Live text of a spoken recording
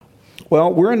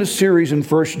Well, we're in a series in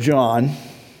 1 John,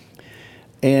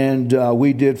 and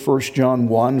we did 1 John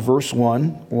 1, verse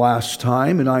 1 last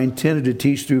time, and I intended to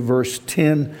teach through verse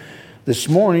 10 this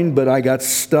morning, but I got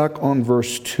stuck on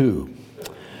verse 2.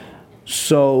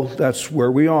 So that's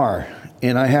where we are.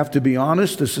 And I have to be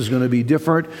honest, this is going to be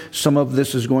different. Some of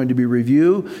this is going to be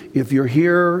review. If you're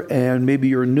here and maybe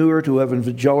you're newer to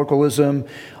evangelicalism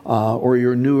or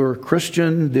you're a newer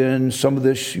Christian, then some of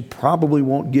this you probably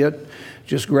won't get.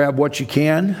 Just grab what you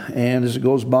can, and as it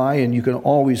goes by, and you can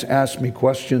always ask me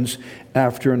questions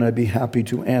after, and I'd be happy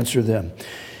to answer them.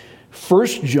 1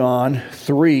 John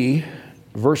 3,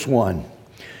 verse 1.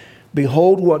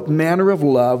 Behold, what manner of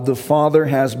love the Father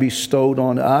has bestowed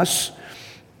on us,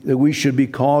 that we should be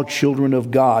called children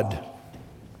of God.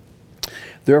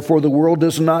 Therefore the world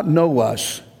does not know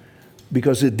us,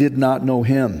 because it did not know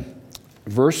him.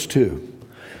 Verse 2.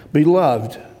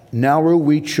 Beloved, now are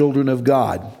we children of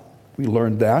God. We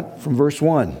learned that from verse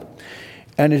 1.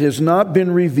 And it has not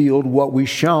been revealed what we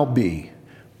shall be,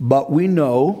 but we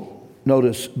know,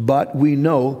 notice, but we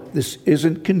know, this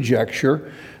isn't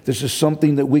conjecture, this is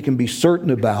something that we can be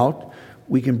certain about.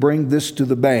 We can bring this to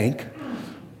the bank.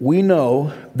 We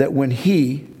know that when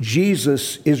he,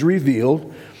 Jesus, is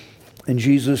revealed, and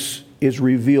Jesus is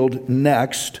revealed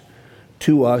next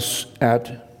to us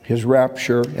at his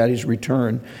rapture, at his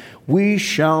return, we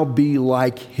shall be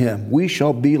like him. We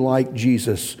shall be like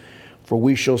Jesus, for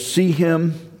we shall see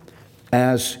him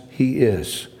as he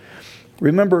is.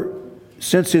 Remember,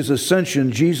 since his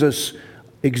ascension, Jesus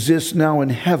exists now in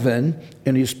heaven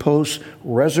in his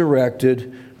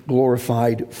post-resurrected,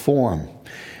 glorified form.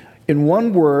 In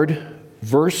one word,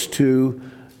 verse 2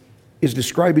 is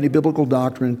describing a biblical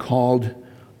doctrine called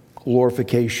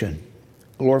glorification.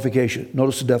 Glorification.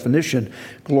 Notice the definition.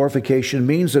 Glorification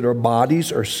means that our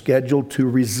bodies are scheduled to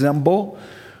resemble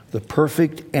the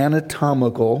perfect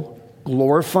anatomical,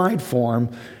 glorified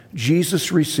form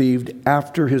Jesus received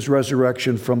after his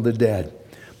resurrection from the dead,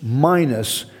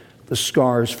 minus the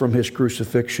scars from his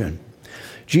crucifixion.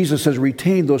 Jesus has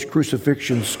retained those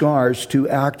crucifixion scars to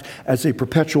act as a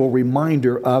perpetual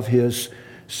reminder of his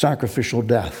sacrificial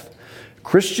death.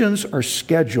 Christians are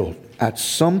scheduled at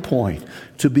some point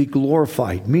to be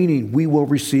glorified, meaning we will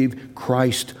receive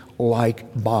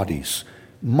Christ-like bodies,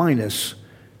 minus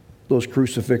those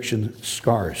crucifixion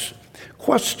scars.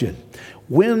 Question: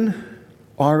 when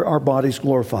are our bodies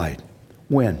glorified?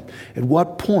 When? At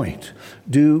what point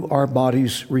do our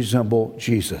bodies resemble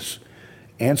Jesus?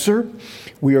 Answer: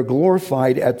 we are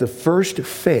glorified at the first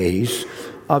phase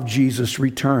of Jesus'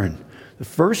 return. The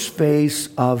first phase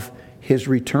of his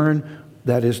return,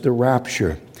 that is the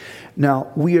rapture.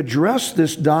 Now, we addressed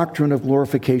this doctrine of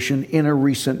glorification in a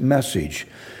recent message,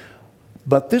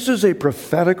 but this is a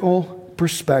prophetical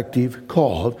perspective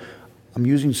called, I'm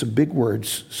using some big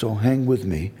words, so hang with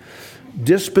me,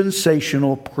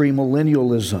 dispensational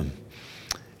premillennialism.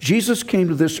 Jesus came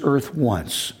to this earth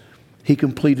once. He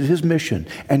completed his mission,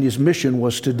 and his mission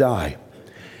was to die.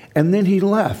 And then he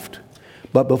left.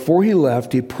 But before he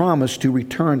left, he promised to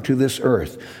return to this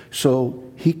earth. So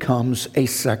he comes a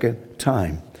second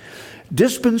time.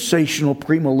 Dispensational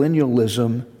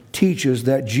premillennialism teaches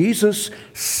that Jesus'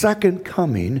 second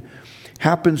coming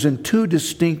happens in two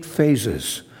distinct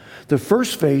phases. The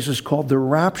first phase is called the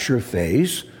rapture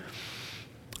phase.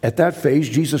 At that phase,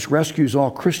 Jesus rescues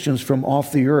all Christians from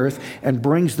off the earth and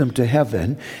brings them to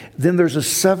heaven. Then there's a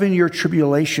 7-year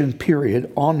tribulation period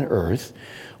on earth.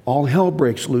 All hell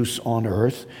breaks loose on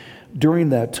earth during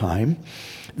that time.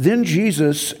 Then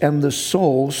Jesus and the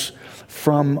souls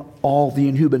from all the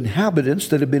inhabitants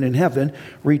that have been in heaven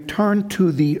return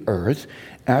to the earth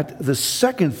at the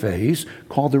second phase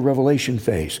called the revelation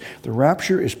phase. The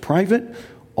rapture is private.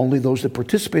 Only those that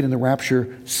participate in the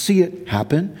rapture see it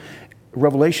happen.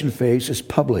 Revelation phase is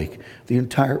public. The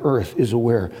entire earth is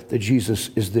aware that Jesus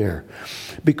is there.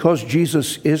 Because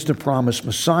Jesus is the promised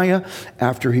Messiah,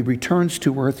 after he returns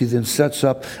to earth, he then sets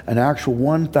up an actual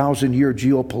 1,000-year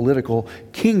geopolitical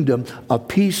kingdom of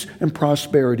peace and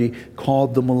prosperity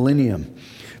called the millennium.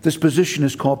 This position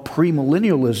is called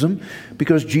premillennialism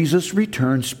because Jesus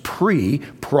returns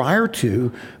prior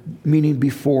to, meaning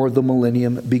before the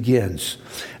millennium begins.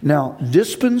 Now,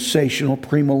 dispensational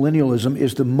premillennialism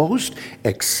is the most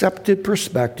accepted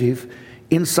perspective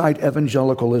inside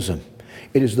evangelicalism.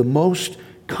 It is the most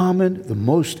common, the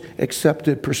most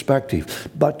accepted perspective.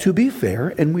 But to be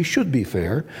fair, and we should be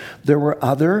fair, there were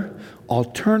other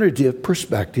alternative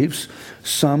perspectives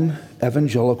some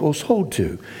evangelicals hold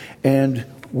to. And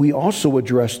we also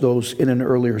addressed those in an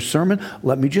earlier sermon.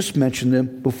 Let me just mention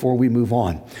them before we move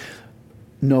on.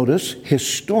 Notice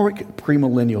historic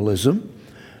premillennialism.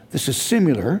 This is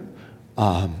similar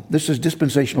This is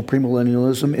dispensational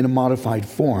premillennialism in a modified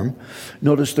form.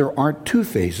 Notice there aren't two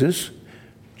phases,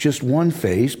 just one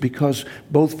phase, because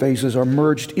both phases are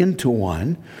merged into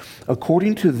one.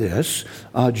 According to this,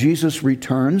 Jesus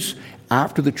returns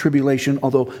after the tribulation,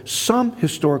 although some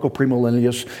historical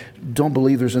premillennialists don't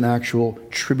believe there's an actual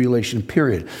tribulation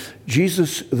period.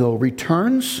 Jesus, though,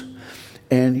 returns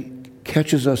and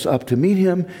catches us up to meet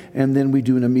him, and then we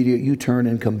do an immediate U-turn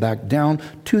and come back down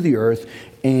to the earth,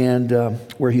 and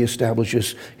where he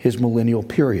establishes his millennial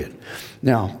period.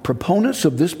 Now, proponents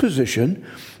of this position,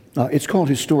 it's called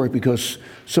historic because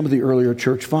some of the earlier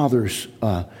church fathers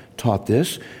taught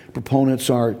this. Proponents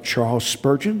are Charles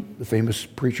Spurgeon, the famous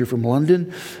preacher from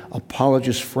London,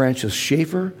 apologist Francis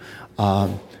Schaeffer,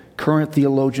 current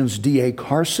theologians D.A.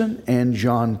 Carson and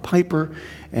John Piper,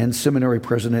 and seminary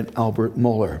president Albert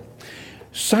Mohler.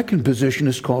 Second position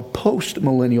is called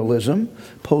post-millennialism,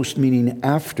 post meaning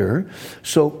after.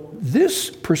 So this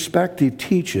perspective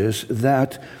teaches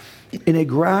that in a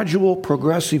gradual,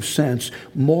 progressive sense,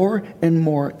 more and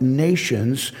more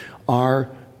nations are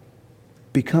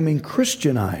becoming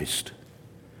Christianized.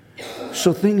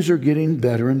 So things are getting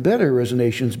better and better as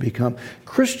nations become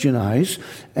Christianized,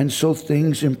 and so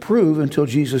things improve until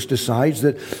Jesus decides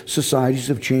that societies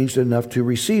have changed enough to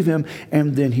receive him,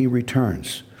 and then he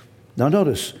returns. Now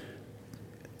notice,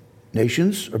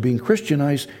 nations are being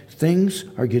Christianized, things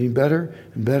are getting better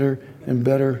and better and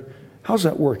better. How's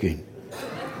that working?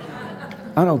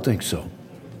 I don't think so.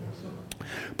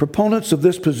 Proponents of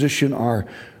this position are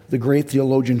the great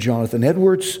theologian Jonathan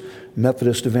Edwards,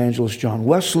 Methodist evangelist John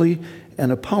Wesley,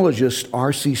 and apologist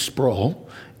R.C. Sproul,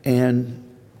 and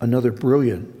another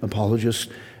brilliant apologist,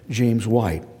 James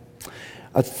White.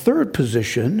 A third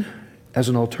position, as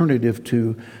an alternative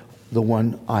to the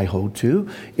one I hold to,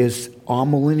 is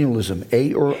amillennialism.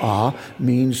 A or a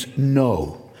means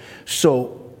no.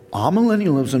 So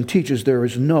amillennialism teaches there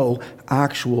is no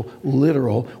actual,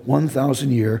 literal,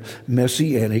 1,000-year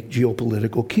messianic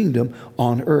geopolitical kingdom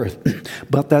on earth,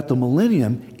 but that the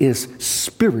millennium is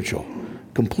spiritual,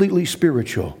 completely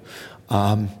spiritual.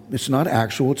 It's not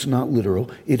actual, it's not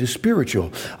literal, it is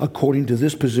spiritual. According to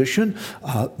this position,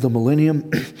 the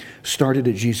millennium started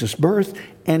at Jesus' birth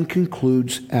and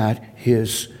concludes at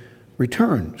his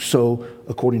return. So,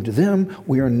 according to them,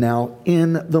 we are now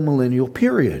in the millennial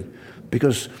period,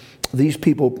 because these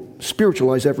people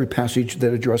spiritualize every passage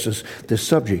that addresses this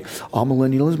subject.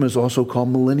 Amillennialism is also called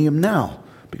millennium now,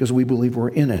 because we believe we're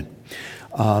in it.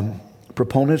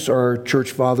 Proponents are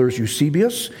church fathers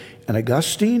Eusebius and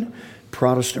Augustine,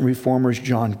 Protestant reformers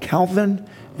John Calvin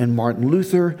and Martin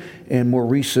Luther, and more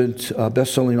recent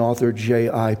best-selling author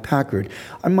J.I. Packard.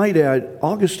 I might add,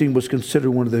 Augustine was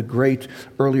considered one of the great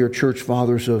earlier church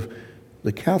fathers of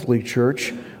the Catholic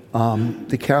Church.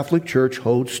 The Catholic Church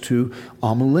holds to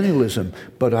amillennialism,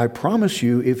 but I promise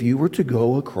you, if you were to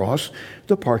go across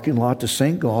the parking lot to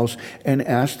St. Gall's and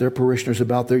ask their parishioners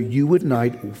about there, you would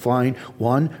not find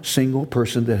one single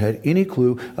person that had any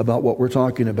clue about what we're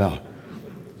talking about.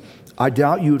 I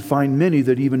doubt you would find many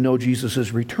that even know Jesus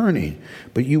is returning,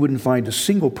 but you wouldn't find a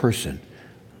single person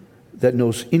that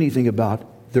knows anything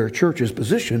about their church's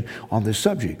position on this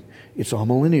subject. It's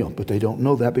amillennial, but they don't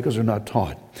know that because they're not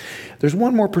taught. There's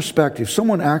one more perspective.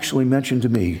 Someone actually mentioned to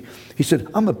me, he said,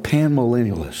 I'm a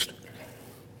panmillennialist.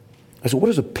 I said, what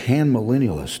is a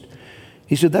panmillennialist?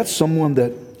 He said, that's someone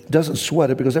that doesn't sweat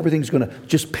it because everything's going to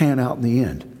just pan out in the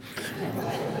end.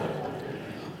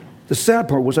 The sad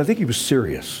part was I think he was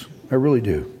serious. I really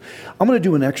do. I'm going to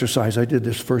do an exercise. I did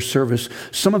this first service.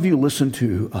 Some of you listen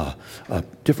to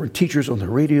different teachers on the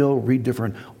radio, read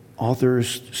different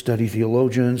authors, study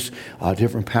theologians,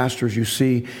 different pastors you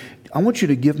see. I want you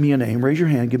to give me a name. Raise your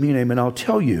hand, give me a name, and I'll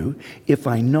tell you, if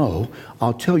I know,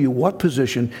 I'll tell you what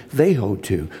position they hold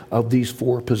to of these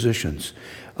four positions.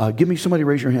 Give me somebody,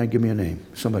 raise your hand, give me a name.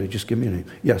 Somebody, just give me a name.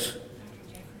 Yes?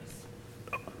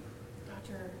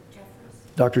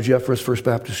 Dr. Jeffress, First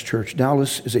Baptist Church,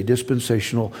 Dallas, is a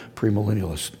dispensational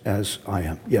premillennialist, as I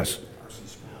am. Yes.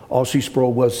 R.C.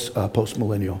 Sproul was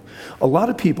post-millennial. A lot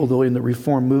of people, though, in the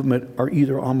Reform movement are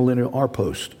either amillennial or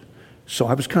post. So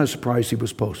I was kind of surprised he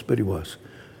was post, but he was.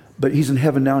 But he's in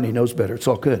heaven now and he knows better. It's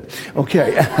all good.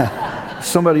 Okay.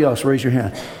 Somebody else, raise your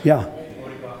hand. Yeah.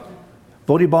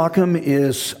 Bodhi Bacham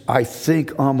is, I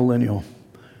think, amillennial.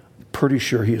 Pretty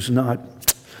sure he is not.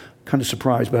 Kind of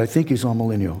surprised, but I think he's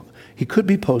amillennial. He could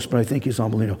be post, but I think he's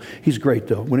amillennial. He's great,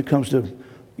 though. When it comes to,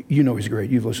 you know he's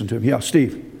great. You've listened to him. Yeah,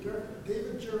 Steve.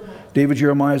 David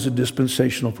Jeremiah is a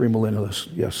dispensational premillennialist,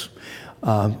 yes.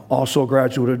 Also a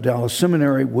graduate of Dallas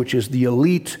Seminary, which is the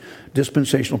elite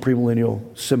dispensational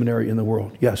premillennial seminary in the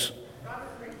world. Yes.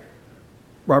 Robert Breaker.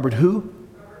 Robert who?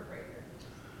 Robert Breaker.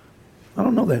 I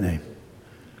don't know that name.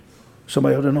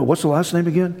 Somebody ought to know. What's the last name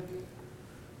again?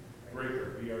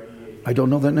 Breaker, B-R-E-A. I don't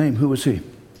know that name. Who is he?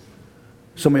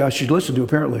 Somebody I should listen to,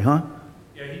 apparently, huh?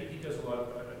 Yeah, he does a lot of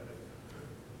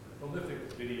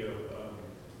prolific videos.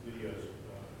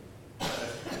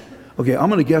 Okay, I'm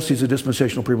going to guess he's a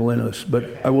dispensational premillennialist,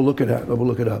 but I will look it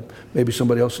up. Maybe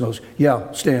somebody else knows.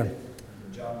 Yeah, Stan.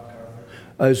 John MacArthur.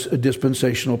 As a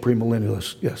dispensational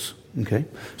premillennialist, yes. Okay.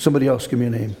 Somebody else, give me a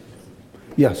name.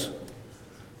 Yes.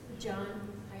 John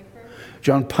Piper.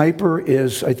 John Piper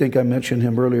is, I think I mentioned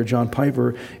him earlier, John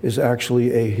Piper is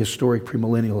actually a historic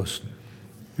premillennialist.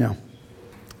 Yeah.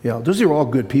 Yeah, those are all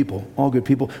good people,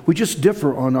 We just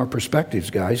differ on our perspectives,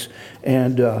 guys.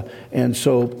 And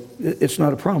so it's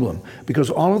not a problem because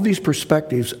all of these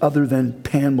perspectives, other than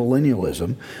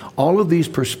panmillennialism, all of these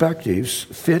perspectives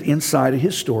fit inside a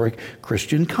historic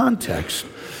Christian context.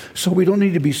 So we don't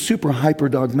need to be super hyper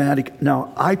dogmatic.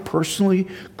 Now, I personally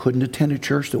couldn't attend a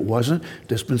church that wasn't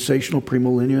dispensational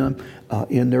premillennial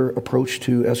in their approach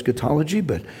to eschatology,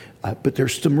 but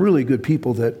there's some really good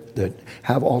people that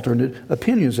have alternate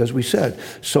opinions, as we said.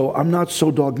 So I'm not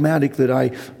so dogmatic that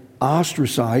I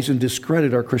ostracize and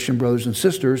discredit our Christian brothers and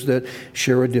sisters that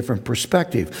share a different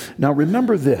perspective. Now,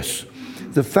 remember this.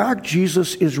 The fact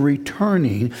Jesus is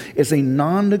returning is a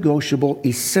non-negotiable,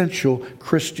 essential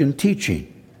Christian teaching.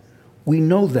 We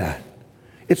know that.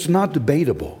 It's not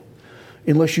debatable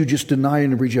unless you just deny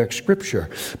and reject Scripture.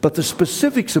 But the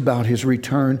specifics about his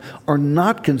return are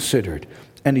not considered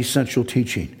an essential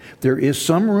teaching. There is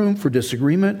some room for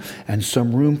disagreement and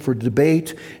some room for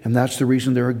debate, and that's the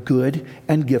reason there are good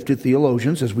and gifted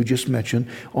theologians, as we just mentioned,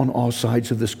 on all sides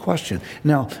of this question.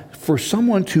 Now, for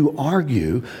someone to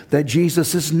argue that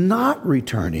Jesus is not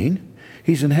returning,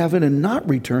 he's in heaven and not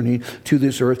returning to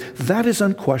this earth, that is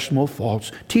unquestionable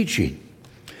false teaching.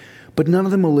 But none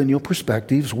of the millennial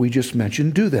perspectives we just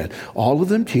mentioned do that. All of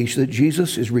them teach that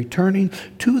Jesus is returning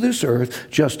to this earth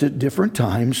just at different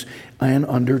times and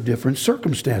under different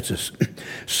circumstances.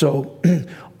 So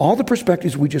all the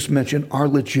perspectives we just mentioned are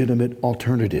legitimate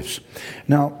alternatives.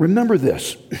 Now, remember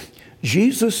this.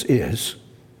 Jesus is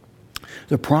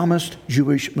the promised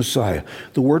Jewish Messiah.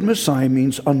 The word Messiah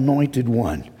means anointed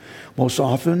one. Most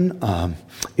often,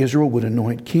 Israel would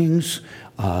anoint kings.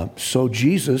 So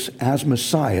Jesus, as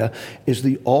Messiah, is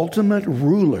the ultimate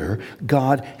ruler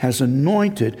God has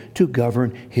anointed to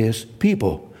govern his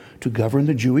people, to govern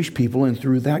the Jewish people, and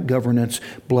through that governance,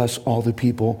 bless all the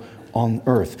people on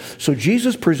earth. So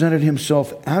Jesus presented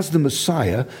himself as the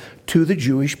Messiah to the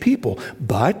Jewish people,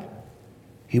 but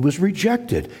he was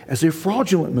rejected as a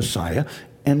fraudulent Messiah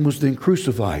and was then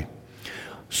crucified.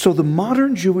 So the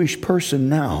modern Jewish person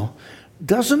now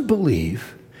doesn't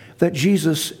believe that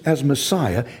Jesus, as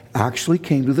Messiah, actually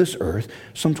came to this earth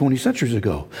some 20 centuries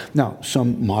ago. Now,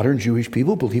 some modern Jewish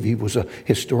people believe he was a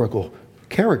historical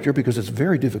character because it's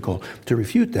very difficult to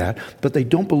refute that, but they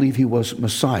don't believe he was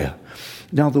Messiah.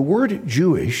 Now, the word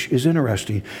Jewish is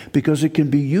interesting because it can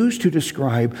be used to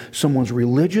describe someone's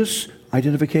religious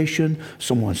identification,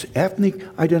 someone's ethnic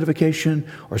identification,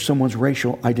 or someone's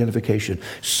racial identification.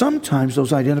 Sometimes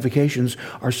those identifications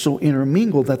are so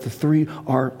intermingled that the three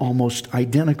are almost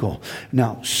identical.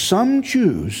 Now, some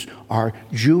Jews are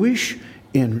Jewish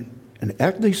in an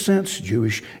ethnic sense,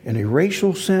 Jewish in a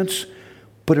racial sense,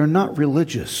 but are not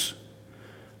religious.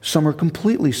 Some are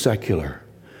completely secular.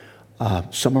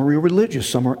 Some are religious.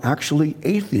 Some are actually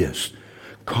atheists.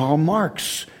 Karl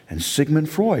Marx and Sigmund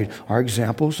Freud are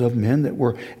examples of men that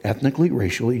were ethnically,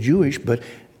 racially Jewish, but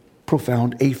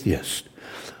profound atheists.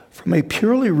 From a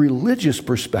purely religious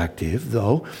perspective,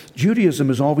 though, Judaism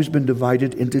has always been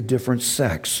divided into different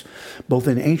sects, both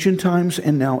in ancient times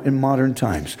and now in modern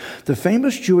times. The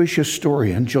famous Jewish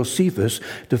historian Josephus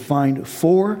defined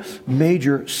 4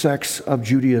 major sects of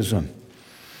Judaism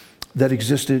that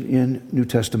existed in New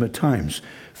Testament times: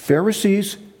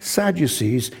 Pharisees,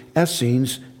 Sadducees,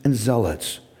 Essenes, and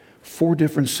Zealots. 4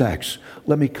 different sects.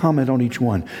 Let me comment on each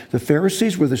one. The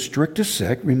Pharisees were the strictest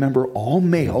sect. Remember, all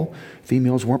male.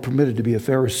 Females weren't permitted to be a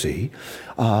Pharisee.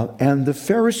 And the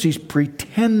Pharisees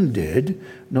pretended,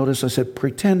 notice I said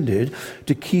pretended,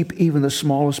 to keep even the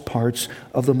smallest parts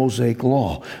of the Mosaic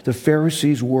law. The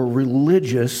Pharisees were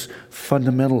religious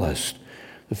fundamentalists.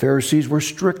 The Pharisees were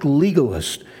strict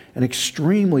legalists and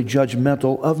extremely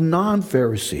judgmental of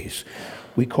non-Pharisees.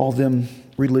 We call them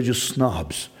religious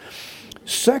snobs.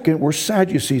 Second were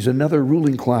Sadducees, another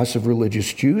ruling class of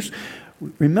religious Jews.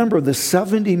 Remember, the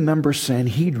 70-member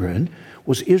Sanhedrin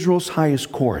was Israel's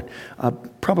highest court,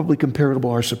 probably comparable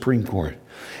to our Supreme Court.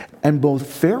 And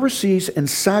both Pharisees and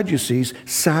Sadducees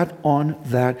sat on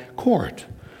that court.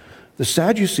 The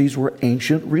Sadducees were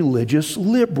ancient religious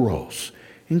liberals.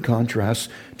 in contrast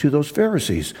to those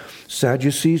Pharisees.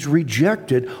 Sadducees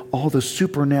rejected all the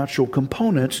supernatural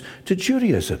components to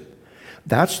Judaism.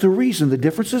 That's the reason the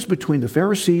differences between the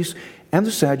Pharisees and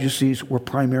the Sadducees were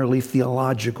primarily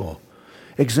theological.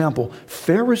 Example,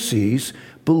 Pharisees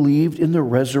believed in the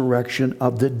resurrection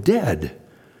of the dead,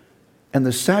 and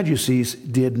the Sadducees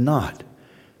did not.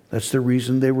 That's the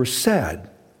reason they were sad.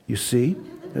 You see?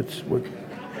 That's what.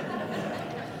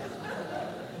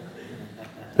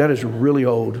 That is really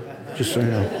old, just so you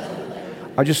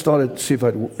know. I just thought I'd see if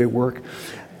it'd work.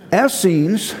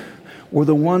 Essenes were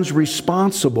the ones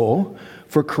responsible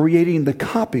for creating the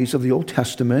copies of the Old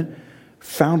Testament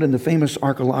found in the famous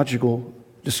archaeological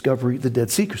discovery, the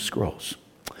Dead Sea Scrolls.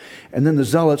 And then the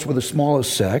Zealots were the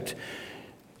smallest sect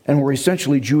and were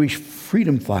essentially Jewish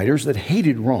freedom fighters that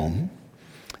hated Rome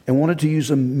and wanted to use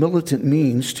a militant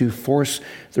means to force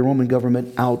the Roman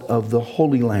government out of the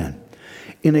Holy Land.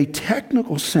 In a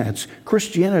technical sense,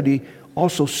 Christianity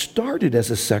also started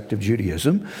as a sect of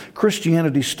Judaism.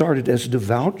 Christianity started as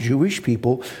devout Jewish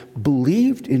people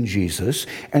believed in Jesus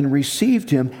and received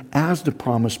him as the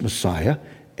promised Messiah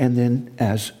and then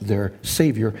as their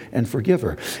Savior and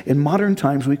forgiver. In modern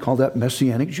times, we call that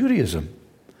Messianic Judaism.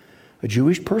 A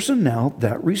Jewish person now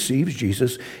that receives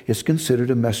Jesus is considered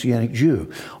a Messianic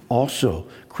Jew. Also,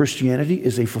 Christianity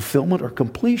is a fulfillment or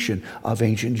completion of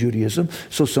ancient Judaism,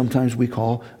 so sometimes we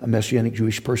call a Messianic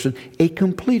Jewish person a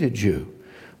completed Jew,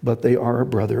 but they are a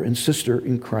brother and sister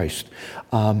in Christ.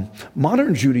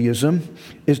 Modern Judaism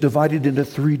is divided into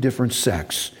three different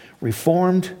sects: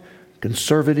 Reformed,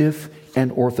 Conservative,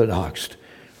 and Orthodox.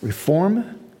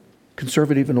 Reform,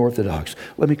 Conservative, and Orthodox.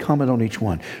 Let me comment on each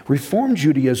one. Reformed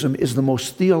Judaism is the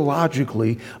most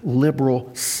theologically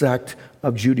liberal sect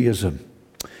of Judaism.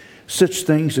 Such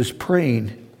things as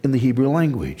praying in the Hebrew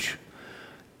language,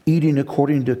 eating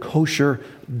according to kosher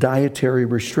dietary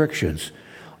restrictions.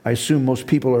 I assume most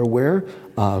people are aware,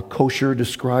 kosher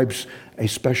describes a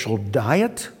special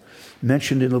diet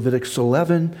mentioned in Leviticus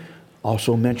 11,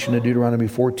 also mentioned in Deuteronomy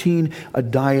 14, a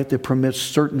diet that permits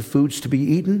certain foods to be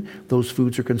eaten. Those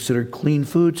foods are considered clean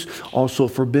foods. Also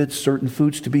forbids certain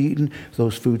foods to be eaten.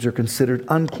 Those foods are considered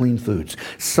unclean foods.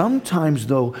 Sometimes,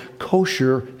 though,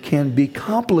 kosher can be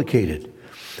complicated.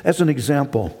 As an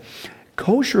example,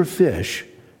 kosher fish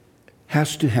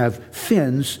has to have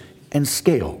fins and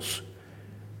scales.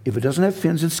 If it doesn't have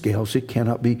fins and scales, it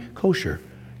cannot be kosher,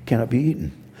 cannot be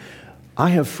eaten. I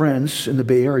have friends in the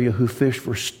Bay Area who fish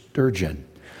for sturgeon,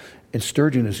 and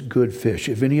sturgeon is good fish.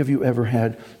 If any of you ever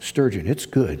had sturgeon, it's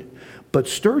good. But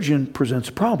sturgeon presents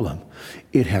a problem.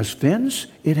 It has fins,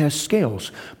 it has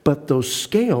scales, but those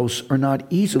scales are not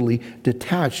easily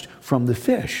detached from the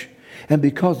fish. And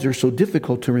because they're so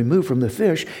difficult to remove from the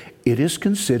fish, it is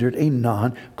considered a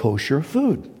non-kosher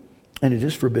food, and it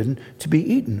is forbidden to be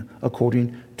eaten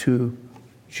according to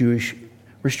Jewish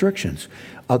restrictions.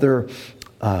 Other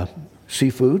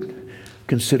seafood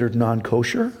considered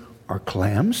non-kosher are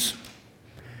clams.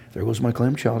 There goes my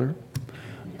clam chowder.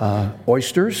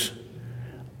 Oysters,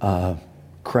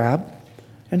 crab,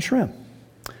 and shrimp.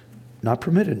 Not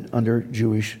permitted under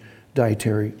Jewish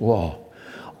dietary law.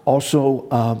 Also,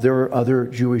 there are other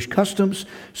Jewish customs,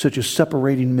 such as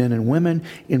separating men and women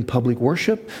in public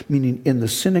worship, meaning in the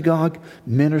synagogue,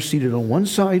 men are seated on one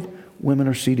side, women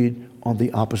are seated on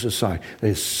the opposite side. That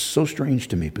is so strange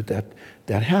to me, but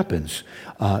that happens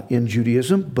in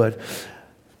Judaism. But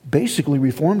basically,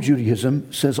 Reformed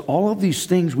Judaism says all of these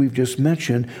things we've just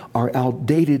mentioned are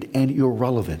outdated and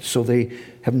irrelevant, so they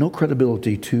have no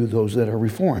credibility to those that are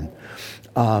Reformed.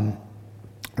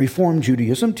 Reformed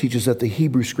Judaism teaches that the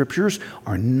Hebrew Scriptures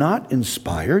are not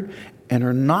inspired and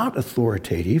are not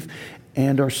authoritative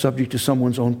and are subject to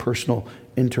someone's own personal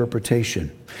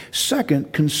interpretation.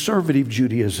 Second, conservative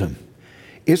Judaism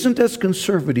isn't as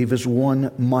conservative as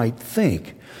one might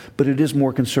think, but it is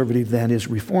more conservative than is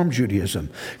Reformed Judaism.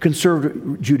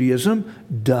 Conservative Judaism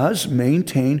does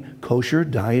maintain kosher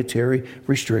dietary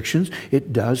restrictions.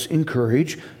 It does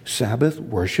encourage Sabbath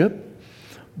worship,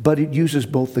 but it uses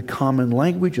both the common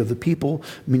language of the people,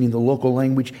 meaning the local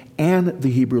language, and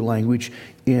the Hebrew language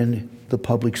in the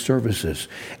public services.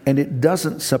 And it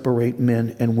doesn't separate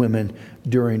men and women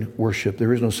during worship.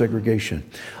 There is no segregation.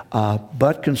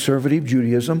 But conservative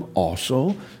Judaism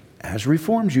also, as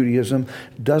Reformed Judaism,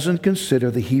 doesn't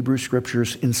consider the Hebrew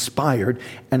Scriptures inspired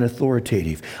and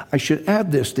authoritative. I should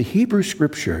add this: the Hebrew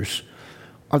Scriptures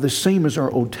are the same as our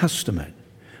Old Testament,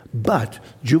 but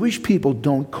Jewish people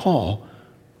don't call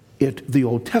it the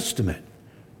Old Testament.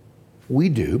 We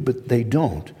do, but they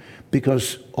don't,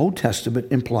 because Old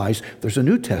Testament implies there's a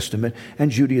New Testament,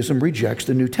 and Judaism rejects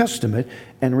the New Testament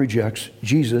and rejects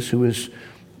Jesus, who is,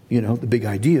 the big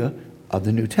idea of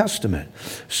the New Testament.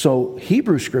 So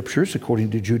Hebrew scriptures,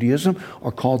 according to Judaism,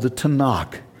 are called the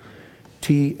Tanakh.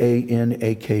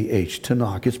 T-A-N-A-K-H,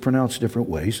 Tanakh. It's pronounced different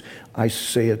ways. I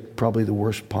say it probably the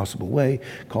worst possible way,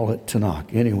 call it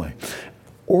Tanakh. Anyway,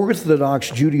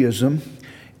 Orthodox Judaism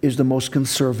is the most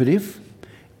conservative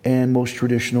and most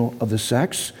traditional of the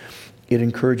sects. It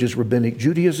encourages rabbinic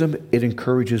Judaism. It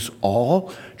encourages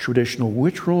all traditional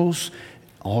rituals,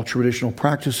 all traditional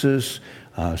practices,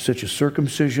 such as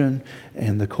circumcision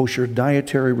and the kosher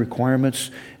dietary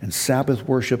requirements and Sabbath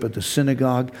worship at the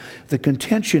synagogue. The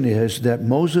contention is that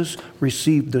Moses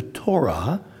received the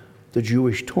Torah, the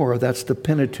Jewish Torah, that's the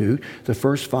Pentateuch, the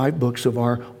first 5 books of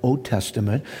our Old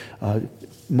Testament.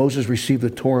 Moses received the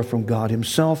Torah from God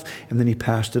himself, and then he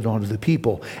passed it on to the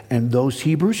people. And those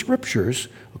Hebrew scriptures,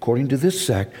 according to this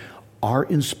sect, are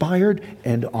inspired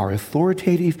and are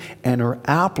authoritative and are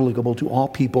applicable to all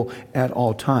people at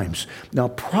all times. Now,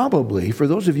 probably, for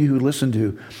those of you who listen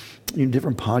to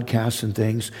different podcasts and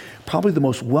things, probably the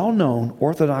most well-known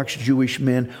Orthodox Jewish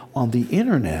men on the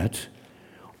internet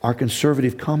are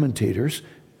conservative commentators,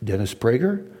 Dennis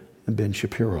Prager and Ben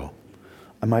Shapiro.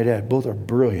 I might add, both are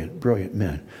brilliant, brilliant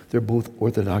men. They're both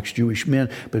Orthodox Jewish men,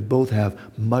 but both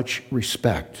have much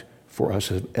respect for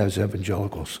us as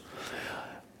evangelicals.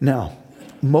 Now,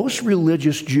 most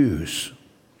religious Jews,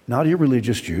 not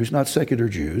irreligious Jews, not secular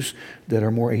Jews that are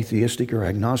more atheistic or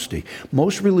agnostic,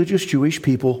 most religious Jewish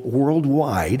people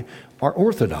worldwide are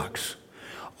Orthodox,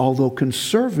 although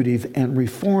conservative and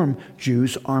Reform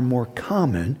Jews are more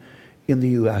common in the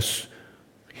U.S.,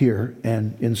 here,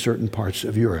 and in certain parts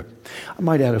of Europe. I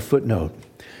might add a footnote.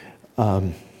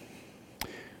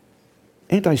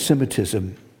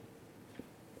 Anti-Semitism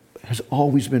has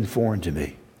always been foreign to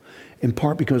me, in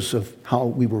part because of how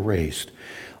we were raised.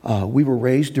 We were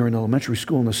raised during elementary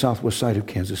school on the southwest side of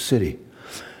Kansas City.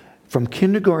 From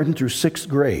kindergarten through 6th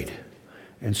grade,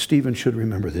 and Stephen should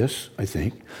remember this, I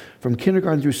think, from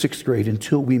kindergarten through 6th grade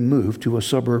until we moved to a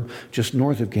suburb just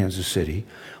north of Kansas City,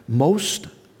 most,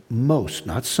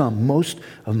 not some, most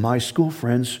of my school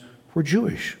friends were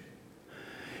Jewish.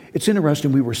 It's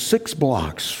interesting, we were 6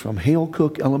 blocks from Hale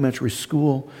Cook Elementary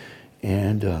School,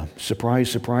 and surprise,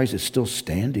 surprise, it's still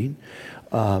standing.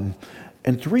 And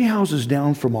 3 houses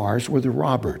down from ours were the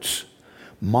Roberts.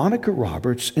 Monica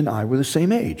Roberts and I were the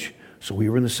same age, so we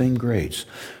were in the same grades.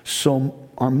 So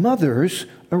our mothers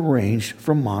arranged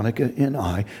for Monica and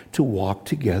I to walk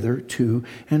together to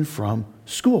and from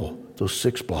school, those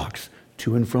 6 blocks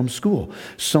to and from school.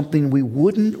 Something we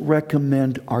wouldn't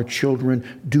recommend our children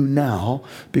do now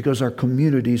because our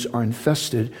communities are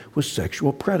infested with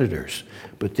sexual predators.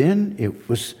 But then it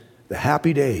was the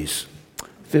happy days,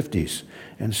 50s.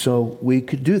 And so we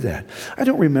could do that. I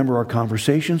don't remember our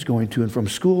conversations going to and from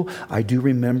school. I do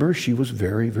remember she was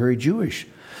very, very Jewish.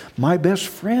 My best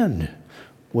friend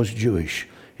was Jewish.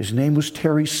 His name was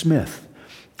Terry Smith,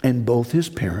 and both his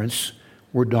parents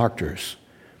were doctors.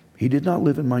 He did not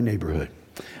live in my neighborhood.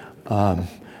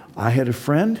 I had a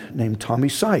friend named Tommy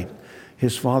Sight.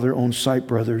 His father owned Sight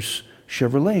Brothers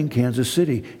Chevrolet in Kansas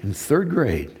City in 3rd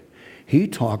grade. He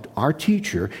talked our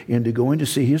teacher into going to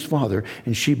see his father,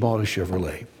 and she bought a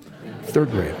Chevrolet.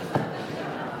 3rd grade.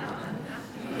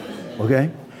 Okay?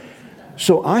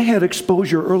 So I had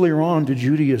exposure earlier on to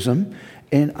Judaism,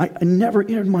 and I never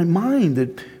entered my mind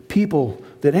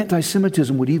that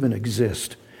anti-Semitism would even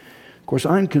exist. Of course,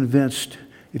 I'm convinced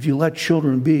if you let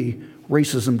children be,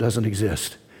 racism doesn't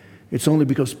exist. It's only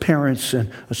because parents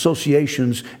and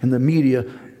associations and the media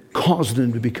cause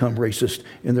them to become racist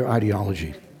in their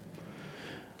ideology.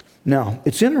 Now,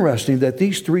 it's interesting that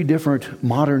these 3 different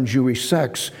modern Jewish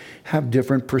sects have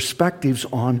different perspectives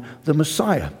on the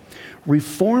Messiah.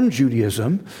 Reform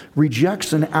Judaism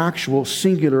rejects an actual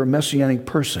singular messianic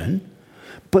person,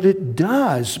 but it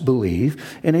does believe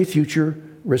in a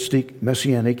futuristic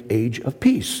messianic age of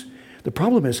peace. The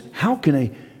problem is, how can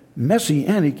a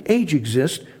messianic age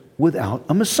exist without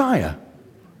a Messiah?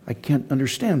 I can't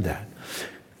understand that.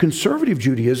 Conservative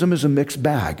Judaism is a mixed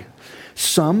bag.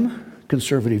 Some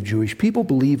conservative Jewish people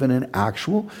believe in an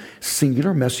actual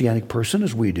singular messianic person,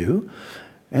 as we do,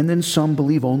 and then some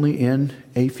believe only in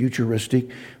a futuristic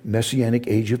messianic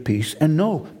age of peace and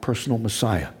no personal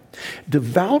Messiah.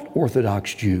 Devout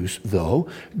Orthodox Jews, though,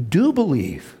 do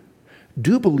believe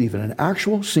in an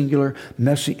actual singular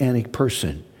messianic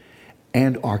person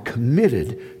and are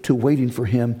committed to waiting for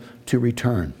him to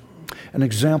return. An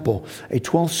example, a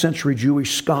 12th century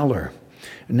Jewish scholar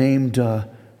named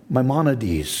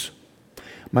Maimonides.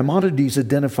 Maimonides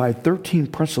identified 13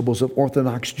 principles of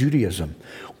Orthodox Judaism.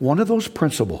 One of those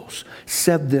principles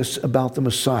said this about the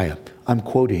Messiah. I'm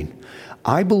quoting,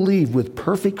 "I believe with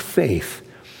perfect faith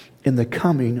in the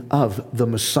coming of the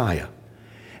Messiah.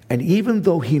 And even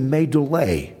though he may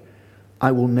delay,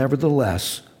 I will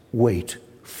nevertheless wait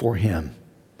for him.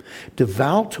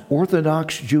 Devout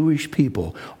Orthodox Jewish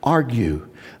people argue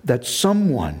that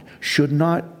someone should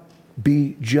not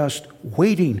be just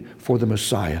waiting for the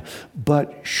Messiah,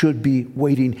 but should be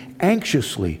waiting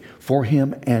anxiously for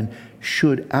him and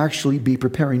should actually be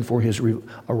preparing for his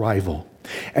arrival.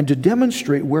 And to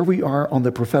demonstrate where we are on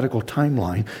the prophetical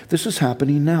timeline, this is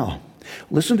happening now.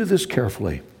 Listen to this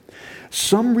carefully.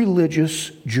 Some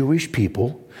religious Jewish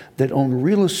people that own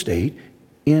real estate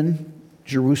in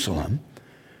Jerusalem,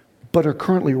 but are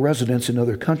currently residents in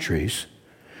other countries,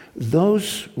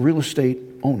 those real estate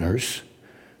owners,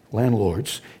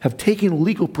 landlords, have taken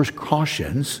legal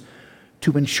precautions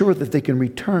to ensure that they can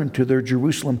return to their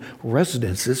Jerusalem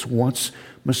residences once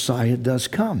Messiah does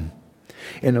come.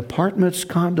 In apartments,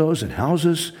 condos, and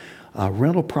houses,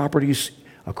 rental properties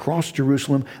across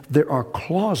Jerusalem, there are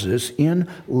clauses in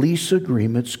lease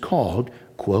agreements called,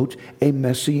 quote, a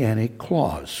messianic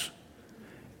clause.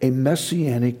 A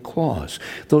messianic clause.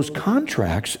 Those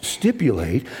contracts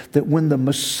stipulate that when the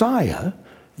Messiah,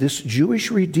 this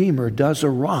Jewish Redeemer, does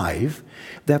arrive,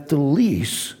 that the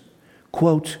lease,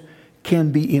 quote,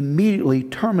 can be immediately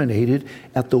terminated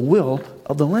at the will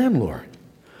of the landlord.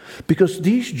 Because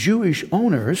these Jewish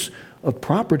owners of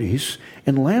properties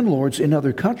and landlords in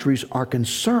other countries are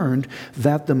concerned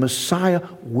that the Messiah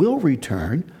will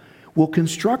return, will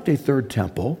construct a third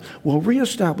temple, will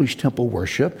reestablish temple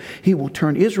worship. He will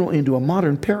turn Israel into a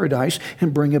modern paradise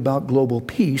and bring about global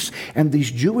peace. And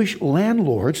these Jewish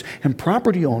landlords and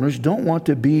property owners don't want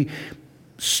to be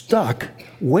stuck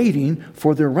waiting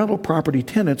for their rental property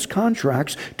tenants'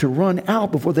 contracts to run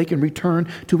out before they can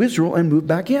return to Israel and move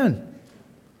back in.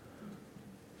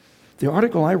 The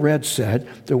article I read said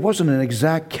there wasn't an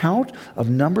exact count of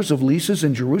numbers of leases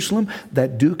in Jerusalem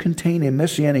that do contain a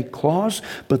messianic clause,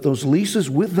 but those leases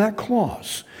with that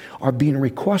clause are being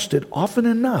requested often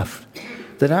enough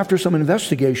that after some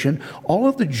investigation, all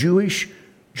of the Jewish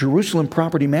Jerusalem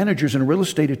property managers and real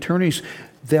estate attorneys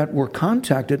that were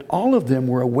contacted, all of them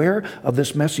were aware of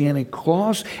this messianic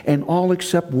clause, and all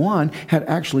except one had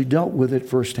actually dealt with it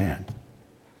firsthand.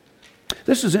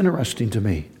 This is interesting to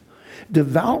me.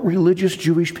 Devout religious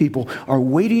Jewish people are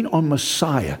waiting on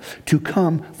Messiah to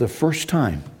come the first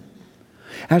time.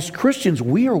 As Christians,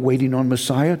 we are waiting on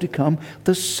Messiah to come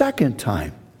the second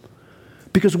time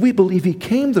because we believe he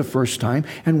came the first time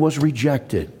and was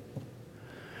rejected.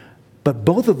 But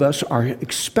both of us are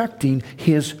expecting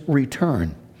his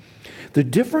return. The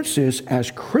difference is,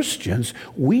 as Christians,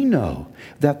 we know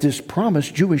that this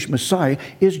promised Jewish Messiah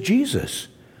is Jesus.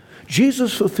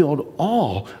 Jesus fulfilled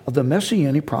all of the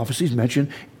messianic prophecies mentioned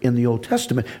in the Old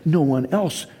Testament. No one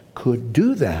else could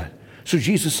do that. So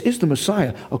Jesus is the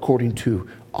Messiah according to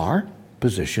our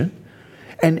position.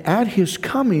 And at his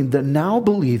coming, the now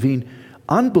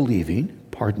unbelieving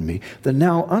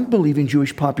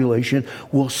Jewish population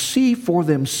will see for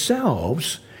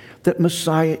themselves that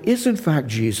Messiah is in fact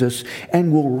Jesus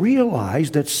and will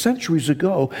realize that centuries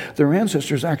ago their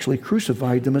ancestors actually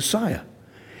crucified the Messiah.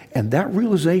 And that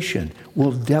realization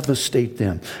will devastate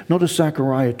them. Notice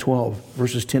Zechariah 12,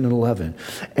 verses 10 and 11.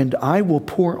 And I will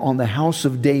pour on the house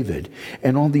of David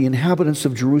and on the inhabitants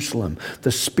of Jerusalem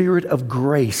the spirit of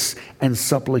grace and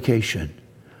supplication.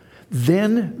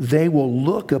 Then they will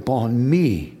look upon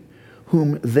me,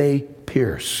 whom they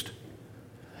pierced.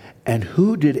 And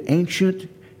who did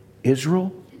ancient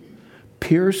Israel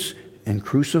pierce and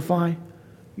crucify?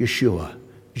 Yeshua,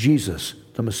 Jesus,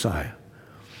 the Messiah.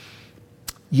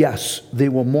 Yes, they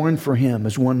will mourn for him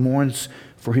as one mourns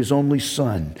for his only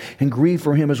son, and grieve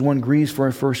for him as one grieves for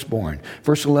a firstborn.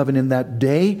 Verse 11, in that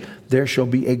day there shall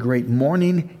be a great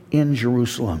mourning in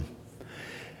Jerusalem.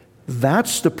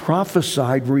 That's the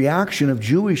prophesied reaction of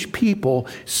Jewish people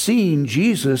seeing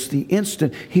Jesus the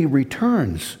instant he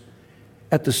returns,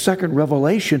 at the second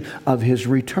revelation of his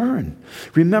return.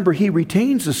 Remember, he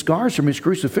retains the scars from his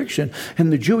crucifixion,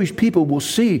 and the Jewish people will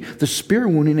see the spear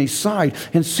wound in his side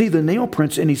and see the nail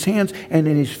prints in his hands and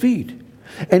in his feet.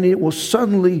 And it will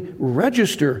suddenly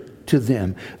register to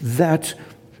them that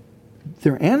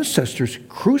their ancestors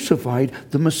crucified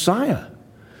the Messiah.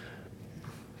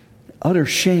 Utter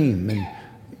shame and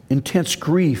intense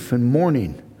grief and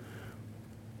mourning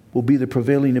will be the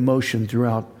prevailing emotion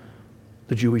throughout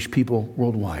the Jewish people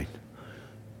worldwide.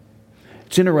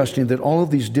 It's interesting that all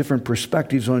of these different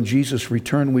perspectives on Jesus'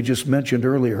 return we just mentioned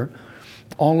earlier,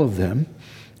 all of them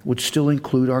would still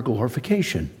include our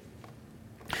glorification.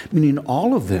 Meaning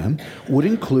all of them would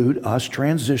include us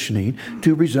transitioning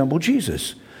to resemble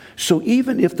Jesus. So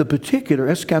even if the particular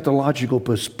eschatological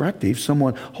perspective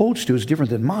someone holds to is different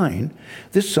than mine,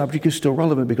 this subject is still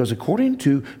relevant because according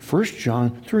to 1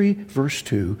 John 3, verse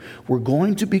 2, we're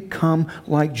going to become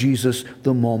like Jesus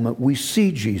the moment we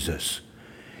see Jesus.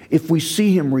 If we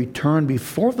see him return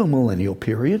before the millennial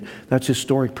period, that's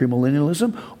historic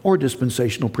premillennialism or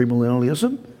dispensational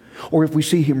premillennialism. Or if we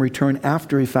see him return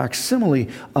after a facsimile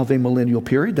of a millennial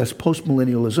period, that's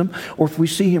postmillennialism. Or if we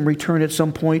see him return at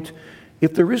some point,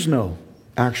 if there is no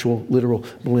actual literal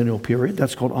millennial period,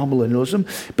 that's called amillennialism.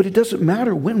 But it doesn't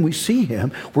matter when we see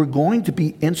him, we're going to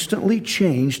be instantly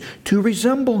changed to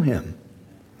resemble him.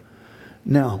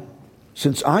 Now,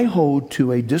 since I hold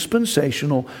to a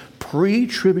dispensational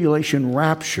pre-tribulation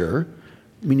rapture,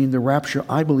 meaning the rapture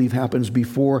I believe happens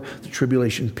before the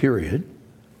tribulation period,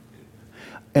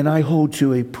 and I hold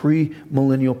to a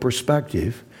pre-millennial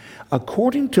perspective,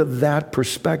 according to that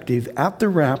perspective, at the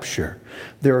rapture,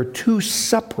 there are two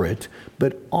separate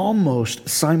but almost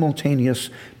simultaneous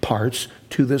parts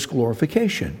to this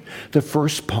glorification. The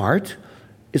first part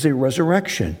is a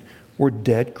resurrection, where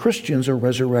dead Christians are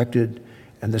resurrected.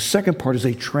 And the second part is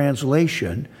a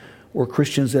translation, where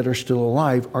Christians that are still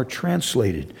alive are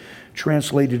translated.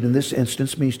 Translated in this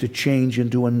instance means to change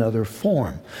into another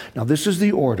form. Now, this is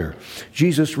the order.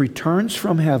 Jesus returns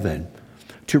from heaven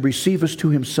to receive us to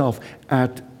himself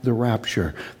at the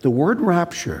rapture. The word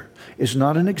rapture is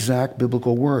not an exact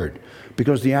biblical word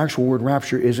because the actual word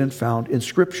rapture isn't found in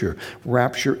Scripture.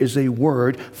 Rapture is a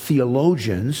word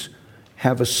theologians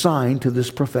have assigned to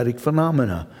this prophetic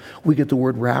phenomena. We get the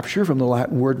word rapture from the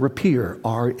Latin word rapere,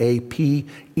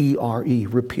 R-A-P-E-R-E,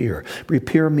 rapere.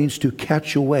 Rapere means to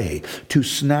catch away, to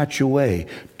snatch away,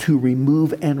 to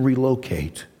remove and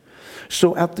relocate.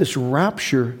 So at this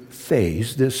rapture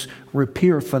phase, this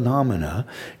rapere phenomena,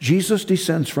 Jesus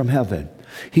descends from heaven.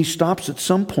 He stops at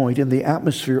some point in the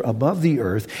atmosphere above the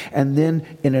earth, and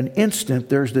then in an instant,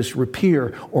 there's this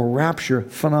rapere or rapture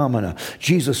phenomena.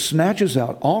 Jesus snatches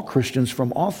out all Christians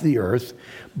from off the earth,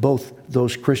 both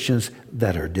those Christians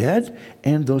that are dead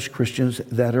and those Christians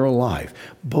that are alive.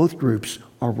 Both groups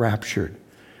are raptured.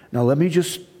 Now, let me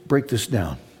just break this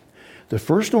down. The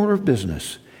first order of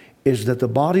business is that the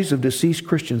bodies of deceased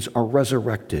Christians are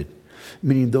resurrected,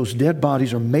 meaning those dead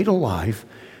bodies are made alive,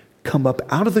 come up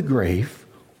out of the grave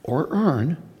or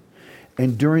urn,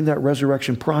 and during that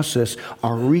resurrection process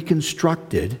are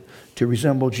reconstructed to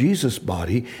resemble Jesus'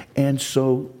 body and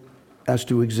so as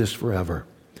to exist forever.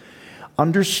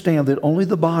 Understand that only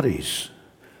the bodies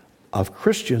of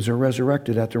Christians are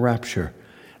resurrected at the rapture.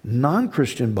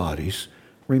 Non-Christian bodies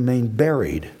remain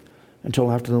buried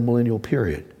until after the millennial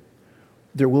period.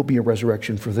 There will be a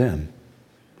resurrection for them.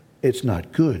 It's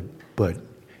not good, but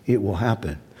it will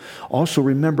happen. Also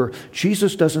remember,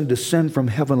 Jesus doesn't descend from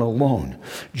heaven alone.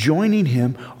 Joining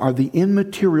him are the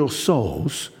immaterial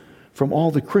souls from all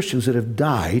the Christians that have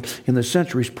died in the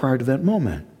centuries prior to that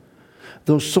moment.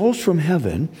 Those souls from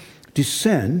heaven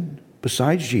descend,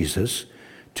 besides Jesus,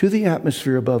 to the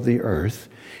atmosphere above the earth,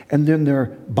 and then their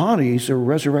bodies are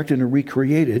resurrected and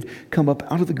recreated, come up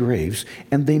out of the graves,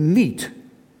 and they meet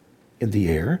in the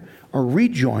air, are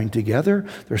rejoined together.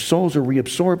 Their souls are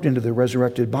reabsorbed into the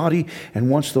resurrected body. And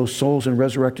once those souls and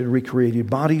resurrected, recreated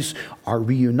bodies are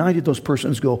reunited, those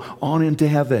persons go on into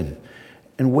heaven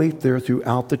and wait there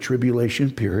throughout the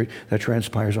tribulation period that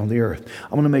transpires on the earth. I'm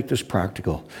going to make this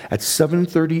practical. At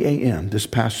 7:30 a.m. this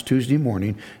past Tuesday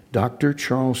morning, Dr.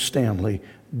 Charles Stanley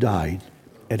died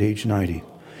at age 90.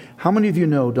 How many of you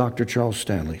know Dr. Charles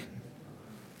Stanley?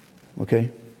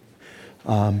 Okay.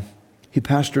 He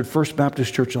pastored First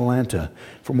Baptist Church Atlanta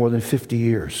for more than 50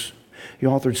 years. He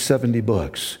authored 70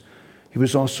 books. He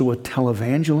was also a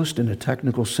televangelist in a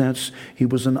technical sense. He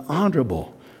was an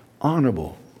honorable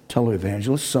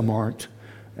televangelist. Some aren't,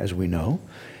 as we know.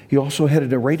 He also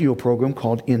headed a radio program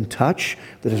called In Touch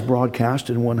that is broadcast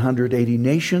in 180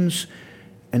 nations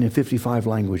and in 55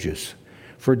 languages.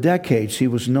 For decades, he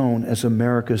was known as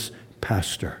America's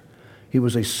pastor. He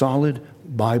was a solid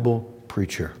Bible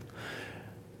preacher.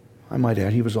 I might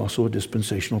add, he was also a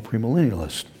dispensational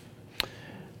premillennialist.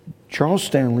 Charles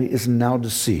Stanley is now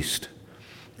deceased.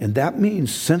 And that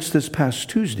means since this past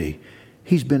Tuesday,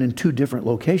 he's been in two different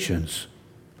locations.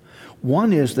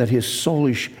 One is that his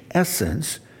soulish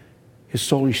essence, his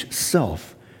soulish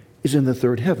self, is in the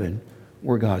third heaven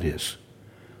where God is.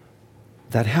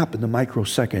 That happened the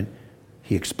microsecond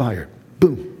he expired.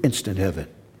 Boom, instant heaven.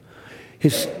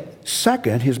 His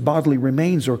second, his bodily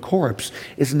remains or corpse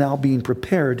is now being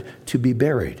prepared to be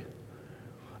buried.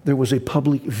 There was a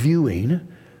public viewing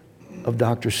of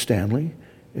Dr. Stanley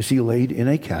as he laid in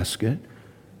a casket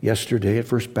yesterday at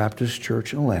First Baptist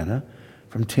Church in Atlanta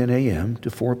from 10 a.m. to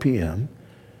 4 p.m.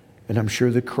 And I'm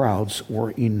sure the crowds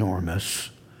were enormous.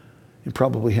 And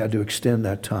probably had to extend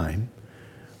that time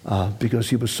because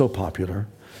he was so popular.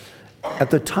 At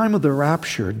the time of the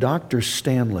rapture, Dr.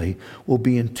 Stanley will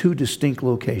be in two distinct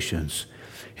locations.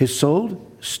 His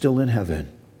soul still in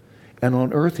heaven, and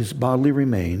on earth his bodily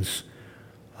remains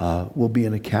will be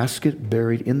in a casket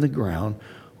buried in the ground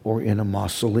or in a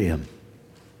mausoleum.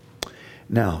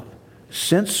 Now,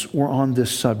 since we're on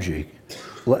this subject,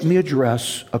 let me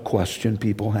address a question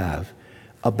people have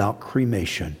about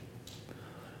cremation.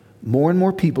 More and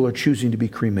more people are choosing to be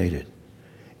cremated.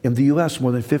 In the U.S.,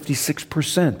 more than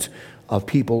 56% of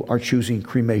people are choosing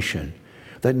cremation.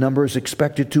 That number is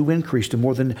expected to increase to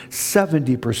more than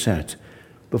 70%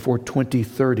 before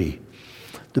 2030.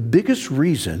 The biggest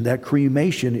reason that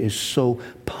cremation is so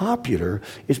popular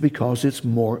is because it's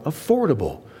more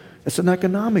affordable. It's an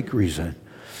economic reason.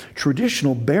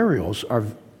 Traditional burials are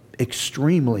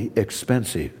extremely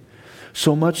expensive.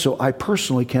 So much so I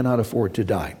personally cannot afford to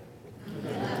die.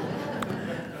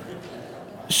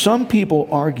 Some people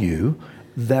argue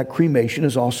that cremation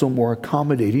is also more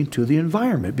accommodating to the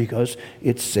environment because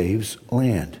it saves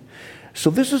land. So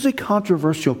this is a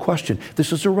controversial question.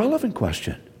 This is a relevant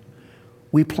question.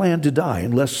 We plan to die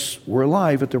unless we're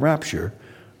alive at the rapture.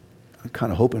 I'm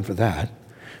kind of hoping for that.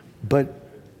 But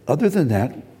other than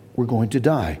that, we're going to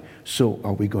die. So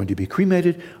are we going to be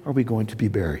cremated? Are we going to be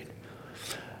buried?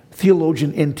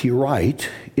 Theologian N.T. Wright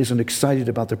isn't excited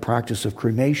about the practice of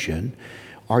cremation,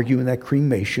 arguing that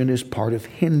cremation is part of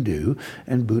Hindu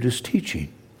and Buddhist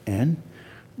teaching. And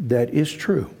that is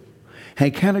true.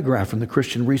 Hank Hanegraaff from the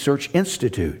Christian Research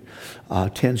Institute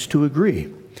tends to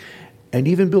agree. And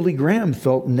even Billy Graham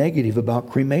felt negative about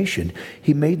cremation.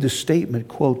 He made the statement,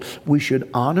 quote, "We should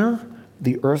honor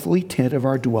the earthly tent of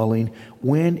our dwelling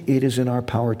when it is in our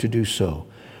power to do so.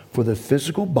 For the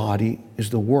physical body is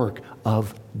the work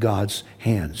of God's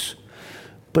hands."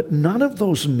 But none of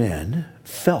those men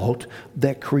felt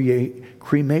that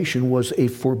cremation was a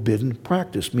forbidden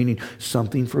practice, meaning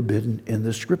something forbidden in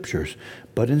the scriptures,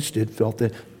 but instead felt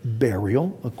that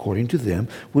burial, according to them,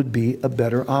 would be a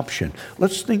better option.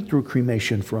 Let's think through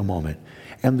cremation for a moment.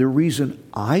 And the reason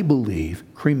I believe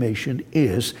cremation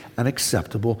is an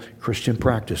acceptable Christian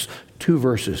practice. 2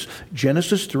 verses.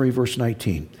 Genesis 3, verse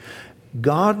 19.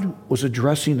 God was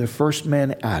addressing the first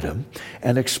man, Adam,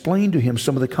 and explained to him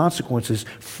some of the consequences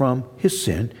from his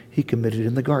sin he committed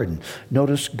in the garden.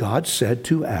 Notice God said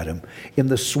to Adam, "In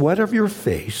the sweat of your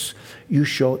face you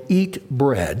shall eat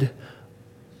bread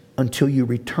until you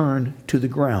return to the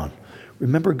ground."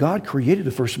 Remember, God created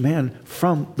the first man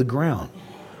from the ground.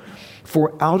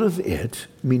 "For out of it,"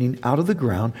 meaning out of the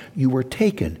ground, "you were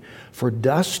taken. For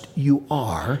dust you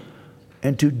are,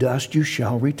 and to dust you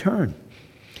shall return."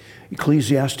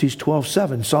 Ecclesiastes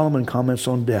 12:7, Solomon comments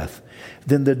on death.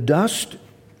 "Then the dust,"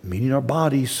 meaning our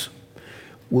bodies,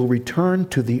 "will return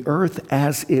to the earth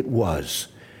as it was,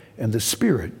 and the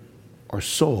spirit," or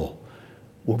soul,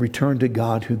 "will return to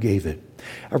God who gave it."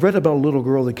 I read about a little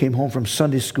girl that came home from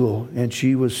Sunday school, and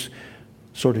she was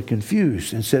sort of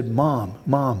confused and said,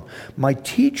 Mom, my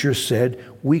teacher said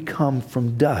we come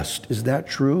from dust. Is that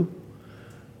true?"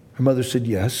 Her mother said,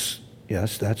 yes,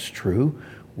 that's true.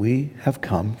 We have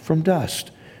come from dust.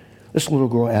 This little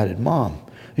girl added, "Mom,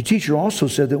 the teacher also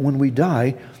said that when we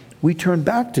die, we turn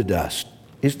back to dust.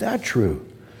 Is that true?"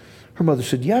 Her mother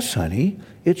said, "Yes, honey,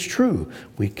 it's true.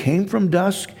 We came from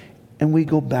dust and we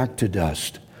go back to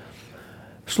dust."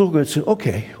 This little girl said,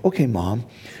 okay, Mom,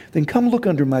 then come look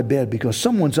under my bed because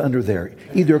someone's under there,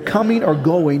 either coming or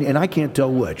going, and I can't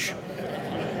tell which.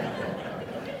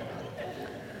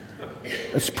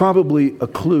 It's probably a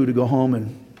clue to go home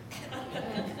and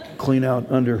clean out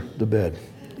under the bed.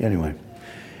 Anyway,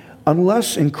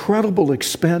 unless incredible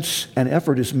expense and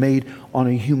effort is made on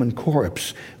a human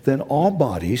corpse, then all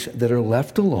bodies that are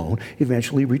left alone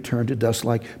eventually return to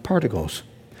dust-like particles.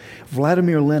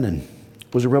 Vladimir Lenin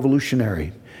was a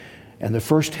revolutionary and the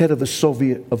first head of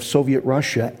Soviet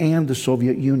Russia and the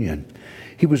Soviet Union.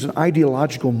 He was an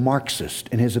ideological Marxist,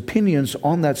 and his opinions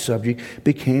on that subject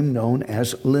became known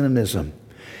as Leninism.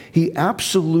 He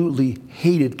absolutely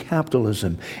hated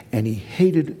capitalism, and he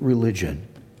hated religion.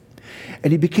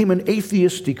 And he became an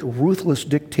atheistic, ruthless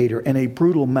dictator and a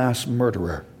brutal mass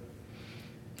murderer.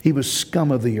 He was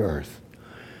scum of the earth.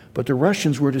 But the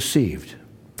Russians were deceived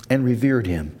and revered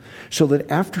him, so that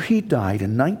after he died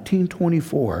in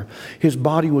 1924, his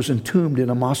body was entombed in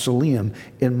a mausoleum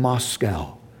in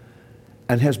Moscow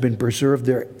and has been preserved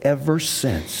there ever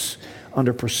since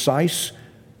under precise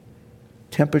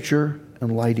temperature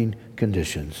and lighting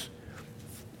conditions.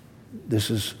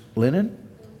 This is Lenin.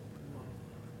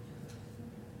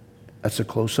 That's a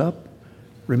close-up.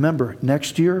 Remember,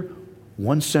 next year,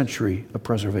 1 century of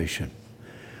preservation.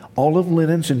 All of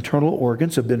Lennon's internal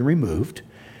organs have been removed,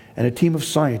 and a team of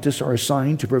scientists are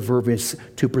assigned to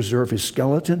preserve his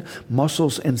skeleton,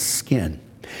 muscles, and skin.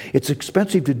 It's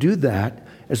expensive to do that,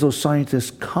 as those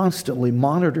scientists constantly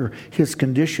monitor his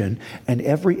condition, and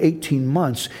every 18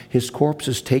 months, his corpse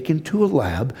is taken to a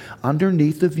lab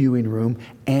underneath the viewing room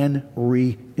and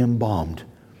re-embalmed.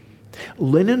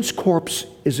 Lennon's corpse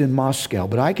is in Moscow,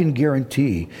 but I can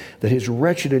guarantee that his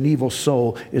wretched and evil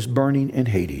soul is burning in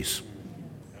Hades.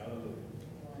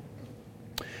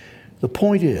 The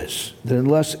point is that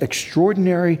unless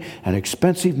extraordinary and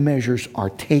expensive measures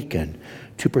are taken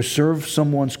to preserve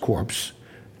someone's corpse,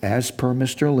 as per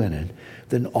Mr. Lennon,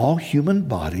 then all human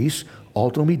bodies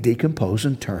ultimately decompose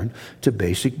and turn to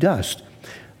basic dust.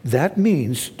 That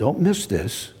means, don't miss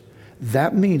this,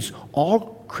 that means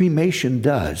all cremation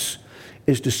does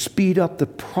is to speed up the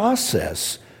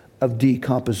process of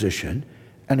decomposition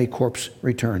and a corpse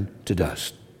return to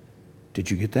dust. Did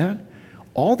you get that?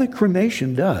 All that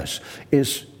cremation does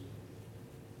is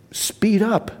speed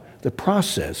up the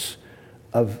process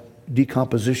of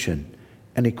decomposition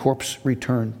and a corpse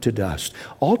return to dust.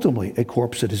 Ultimately, a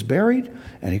corpse that is buried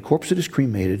and a corpse that is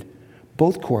cremated,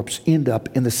 both corpses end up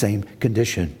in the same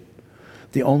condition.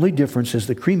 The only difference is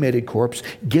the cremated corpse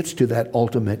gets to that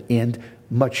ultimate end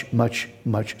much, much,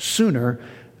 much sooner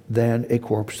than a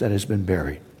corpse that has been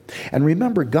buried. And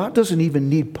remember, God doesn't even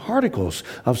need particles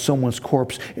of someone's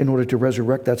corpse in order to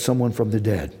resurrect that someone from the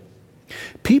dead.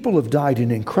 People have died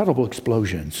in incredible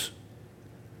explosions,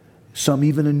 some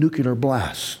even in nuclear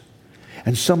blasts.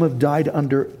 And some have died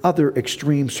under other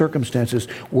extreme circumstances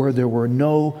where there were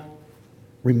no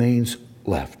remains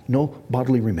left, no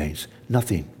bodily remains,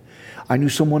 nothing. I knew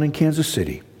someone in Kansas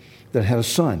City that had a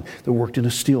son that worked in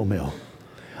a steel mill.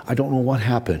 I don't know what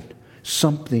happened.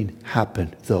 Something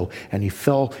happened, though, and he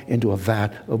fell into a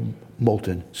vat of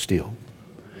molten steel.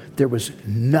 There was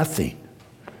nothing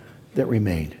that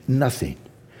remained, nothing.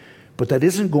 But that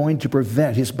isn't going to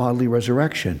prevent his bodily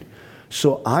resurrection.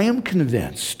 So I am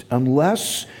convinced,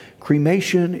 unless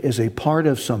cremation is a part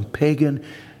of some pagan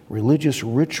religious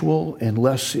ritual,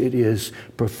 unless it is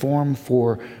performed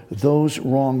for those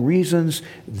wrong reasons,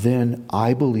 then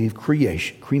I believe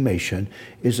cremation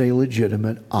is a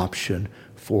legitimate option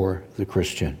for the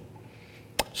Christian.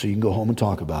 So you can go home and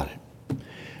talk about it.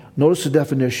 Notice the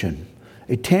definition.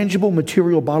 A tangible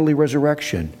material bodily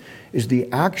resurrection is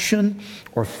the action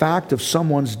or fact of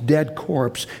someone's dead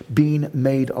corpse being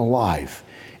made alive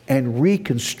and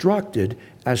reconstructed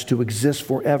as to exist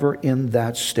forever in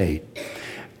that state.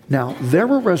 Now, there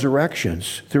were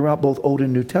resurrections throughout both Old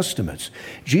and New Testaments.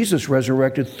 Jesus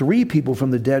resurrected 3 people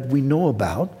from the dead we know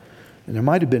about, and there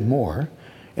might have been more,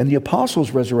 and the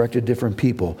apostles resurrected different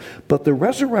people. But the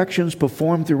resurrections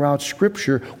performed throughout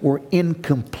Scripture were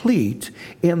incomplete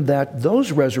in that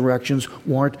those resurrections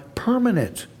weren't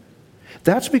permanent.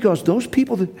 That's because those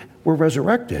people that were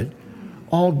resurrected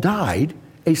all died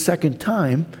a second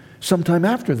time sometime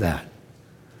after that.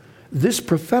 This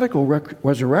prophetical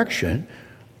resurrection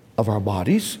of our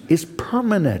bodies is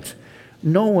permanent.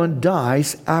 No one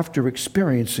dies after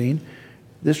experiencing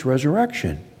this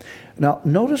resurrection. Now,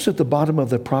 notice at the bottom of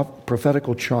the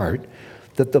prophetical chart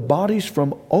that the bodies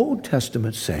from Old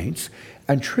Testament saints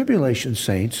and tribulation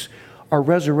saints are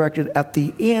resurrected at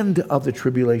the end of the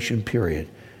tribulation period,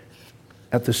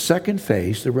 at the second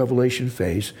phase, the revelation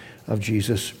phase of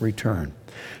Jesus' return.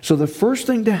 So the first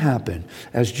thing to happen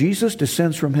as Jesus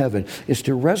descends from heaven is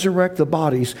to resurrect the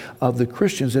bodies of the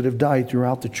Christians that have died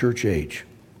throughout the church age.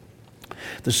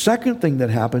 The second thing that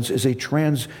happens is a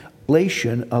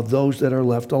translation of those that are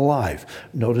left alive.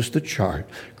 Notice the chart.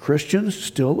 Christians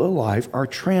still alive are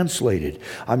translated.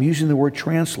 I'm using the word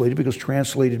translated because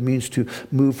translated means to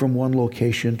move from one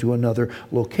location to another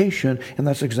location, and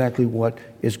that's exactly what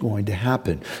is going to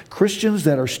happen. Christians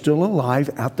that are still alive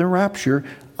at the rapture,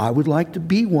 I would like to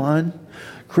be one.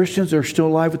 Christians that are still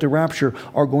alive at the rapture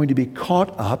are going to be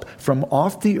caught up from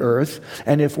off the earth,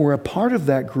 and if we're a part of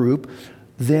that group,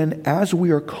 then as we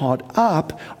are caught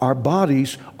up, our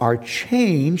bodies are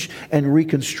changed and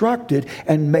reconstructed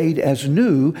and made as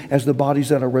new as the bodies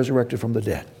that are resurrected from the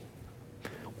dead.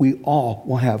 We all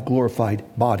will have glorified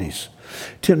bodies.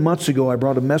 10 months ago, I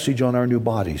brought a message on our new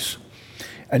bodies.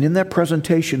 And in that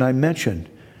presentation, I mentioned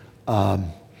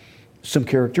some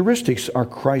characteristics our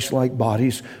Christ-like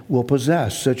bodies will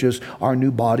possess, such as our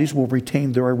new bodies will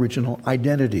retain their original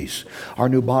identities. Our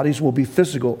new bodies will be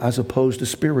physical as opposed to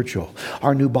spiritual.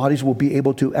 Our new bodies will be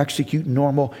able to execute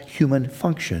normal human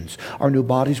functions. Our new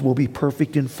bodies will be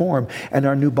perfect in form, and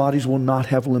our new bodies will not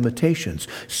have limitations.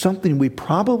 Something we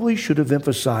probably should have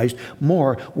emphasized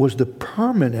more was the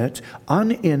permanent,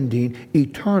 unending,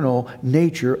 eternal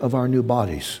nature of our new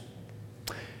bodies.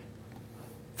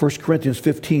 1 Corinthians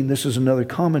 15, this is another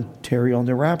commentary on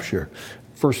the rapture.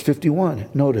 Verse 51,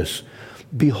 notice,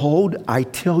 "Behold, I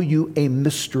tell you a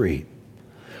mystery.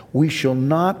 We shall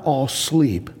not all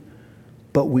sleep,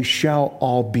 but we shall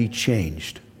all be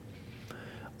changed."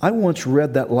 I once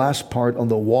read that last part on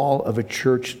the wall of a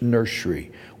church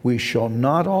nursery. We shall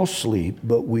not all sleep,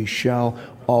 but we shall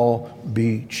all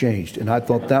be changed. And I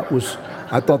thought that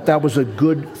was a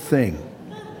good thing.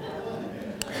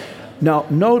 Now,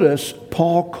 notice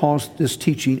Paul calls this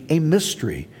teaching a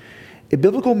mystery. A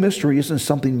biblical mystery isn't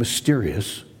something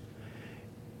mysterious,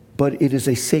 but it is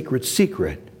a sacred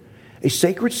secret. A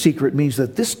sacred secret means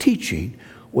that this teaching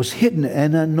was hidden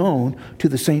and unknown to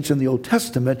the saints in the Old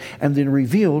Testament and then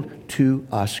revealed to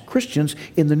us Christians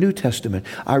in the New Testament.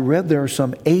 I read there are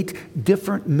some 8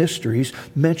 different mysteries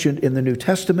mentioned in the New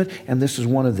Testament, and this is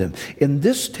one of them. In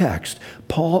this text,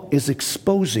 Paul is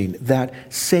exposing that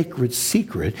sacred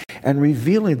secret and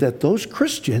revealing that those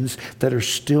Christians that are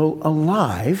still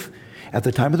alive at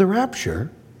the time of the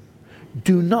rapture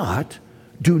do not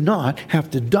have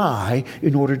to die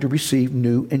in order to receive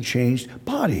new and changed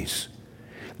bodies.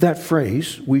 That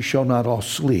phrase, "we shall not all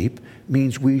sleep,"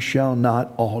 means we shall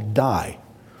not all die.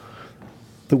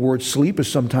 The word sleep is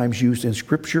sometimes used in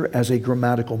Scripture as a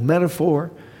grammatical metaphor,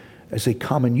 as a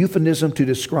common euphemism to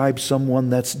describe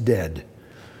someone that's dead.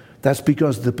 That's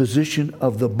because the position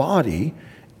of the body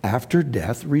after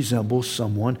death resembles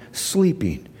someone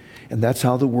sleeping. And that's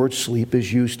how the word sleep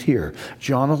is used here.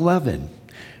 John 11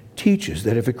 teaches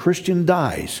that if a Christian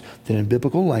dies, then in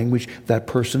biblical language, that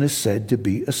person is said to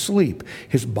be asleep.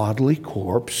 His bodily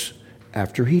corpse,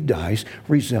 after he dies,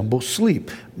 resembles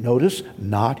sleep. Notice,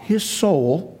 not his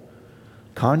soul.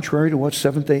 Contrary to what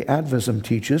Seventh-day Adventism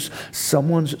teaches,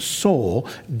 someone's soul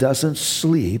doesn't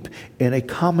sleep in a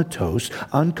comatose,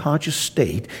 unconscious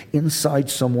state inside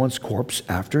someone's corpse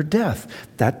after death.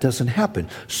 That doesn't happen.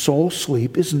 Soul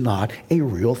sleep is not a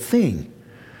real thing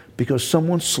because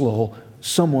someone's soul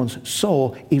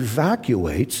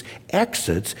evacuates,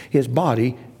 exits his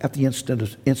body at the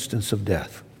instance of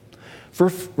death.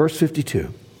 Verse 52,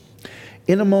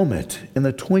 "In a moment, in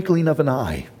the twinkling of an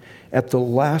eye, at the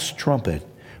last trumpet,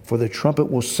 for the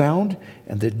trumpet will sound,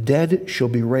 and the dead shall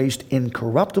be raised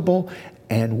incorruptible,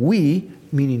 and we,"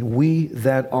 meaning we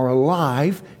that are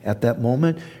alive at that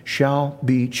moment, "shall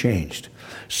be changed."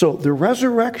 So the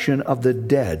resurrection of the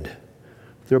dead,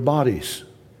 their bodies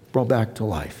brought back to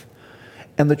life,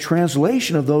 and the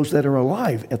translation of those that are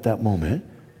alive at that moment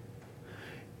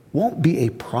won't be a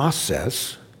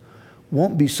process,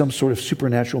 won't be some sort of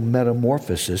supernatural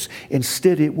metamorphosis.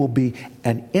 Instead, it will be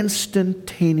an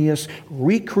instantaneous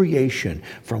recreation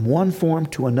from one form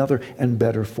to another and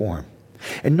better form.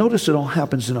 And notice it all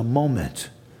happens in a moment.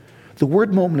 The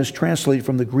word moment is translated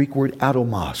from the Greek word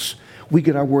atomos. We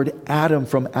get our word atom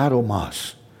from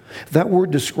atomos. That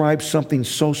word describes something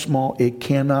so small it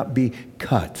cannot be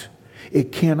cut.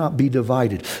 It cannot be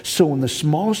divided. So in the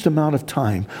smallest amount of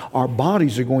time, our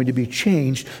bodies are going to be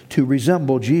changed to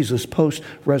resemble Jesus'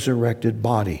 post-resurrected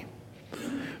body.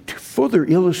 To further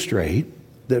illustrate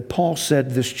that Paul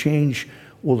said this change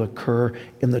will occur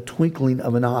in the twinkling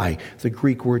of an eye. The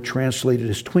Greek word translated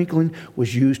as twinkling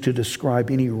was used to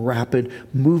describe any rapid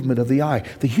movement of the eye.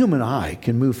 The human eye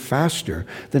can move faster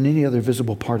than any other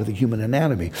visible part of the human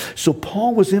anatomy. So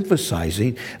Paul was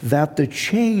emphasizing that the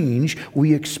change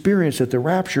we experience at the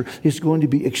rapture is going to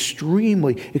be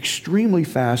extremely, extremely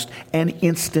fast and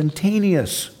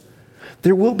instantaneous.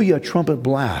 There will be a trumpet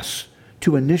blast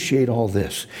to initiate all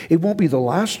this. It won't be the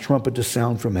last trumpet to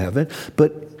sound from heaven,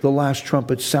 but the last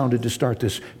trumpet sounded to start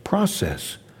this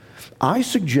process. I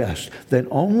suggest that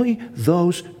only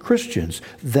those Christians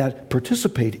that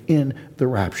participate in the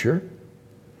rapture,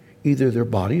 either their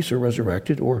bodies are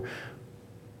resurrected or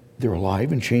they're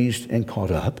alive and changed and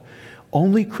caught up,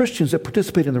 only Christians that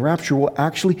participate in the rapture will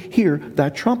actually hear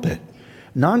that trumpet.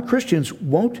 Non-Christians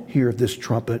won't hear this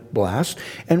trumpet blast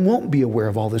and won't be aware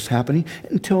of all this happening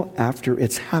until after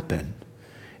it's happened.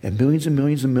 And millions and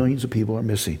millions and millions of people are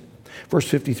missing. Verse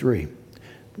 53.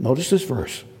 Notice this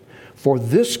verse. "For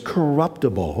this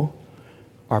corruptible,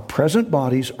 our present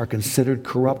bodies are considered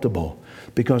corruptible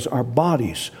because our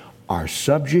bodies are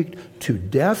subject to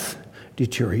death,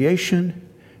 deterioration,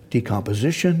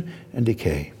 decomposition, and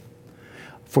decay.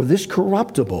 For this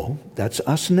corruptible, that's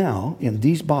us now in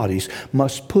these bodies,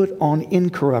 must put on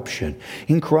incorruption.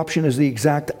 Incorruption is the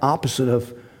exact opposite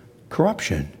of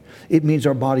corruption. It means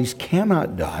our bodies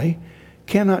cannot die,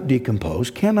 cannot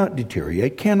decompose, cannot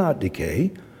deteriorate, cannot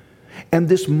decay. And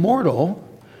this mortal,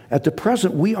 at the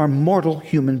present, we are mortal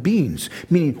human beings,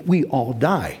 meaning we all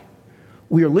die.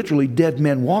 We are literally dead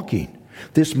men walking.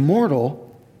 This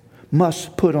mortal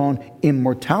must put on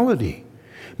immortality,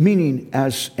 meaning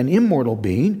as an immortal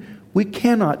being, we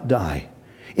cannot die.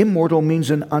 Immortal means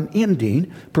an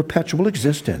unending, perpetual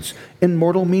existence.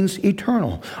 Immortal means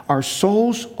eternal. Our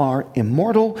souls are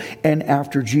immortal, and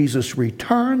after Jesus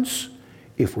returns,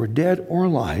 if we're dead or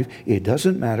alive, it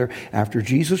doesn't matter. After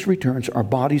Jesus returns, our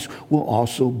bodies will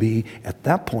also be, at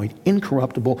that point,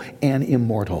 incorruptible and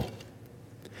immortal.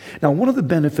 Now, one of the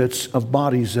benefits of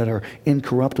bodies that are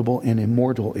incorruptible and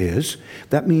immortal is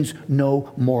that means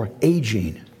no more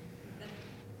aging.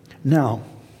 Now,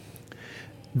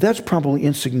 that's probably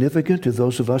insignificant to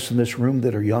those of us in this room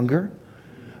that are younger,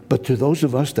 but to those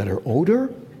of us that are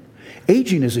older,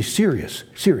 aging is a serious,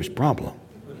 serious problem.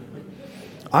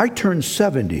 I turned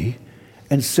 70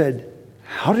 and said,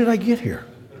 how did I get here?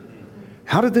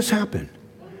 How did this happen?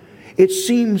 It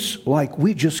seems like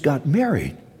we just got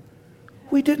married.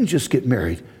 We didn't just get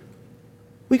married.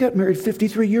 We got married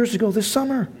 53 years ago this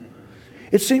summer.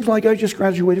 It seems like I just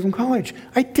graduated from college.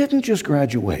 I didn't just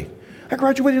graduate. I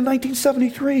graduated in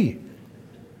 1973.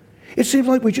 It seems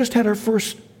like we just had our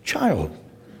first child.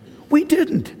 We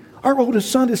didn't. Our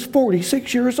oldest son is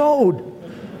 46 years old.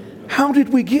 How did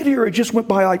we get here? It just went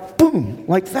by like boom,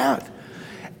 like that.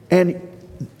 And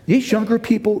these young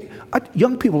people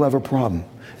have a problem.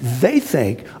 They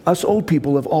think us old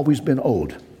people have always been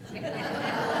old.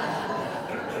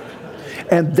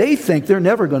 And they think they're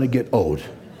never going to get old.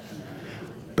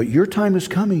 But your time is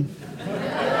coming.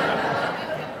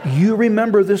 You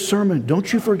remember this sermon.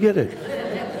 Don't you forget it.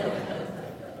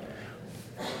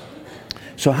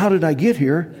 So how did I get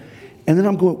here? And then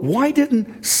I'm going, why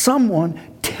didn't someone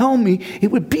tell me it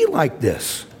would be like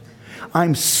this?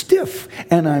 I'm stiff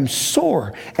and I'm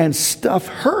sore and stuff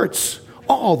hurts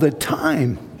all the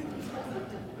time.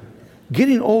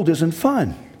 Getting old isn't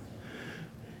fun.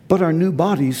 But our new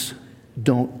bodies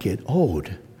don't get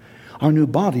old. Our new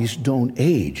bodies don't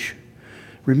age.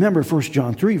 Remember, 1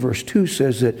 John 3 verse 2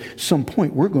 says that at some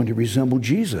point we're going to resemble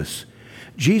Jesus.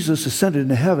 Jesus ascended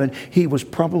into heaven. He was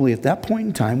probably at that point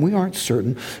in time, we aren't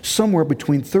certain, somewhere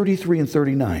between 33 and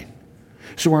 39.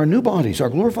 So our new bodies, our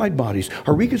glorified bodies,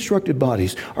 our reconstructed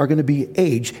bodies are going to be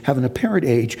aged, have an apparent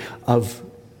age of,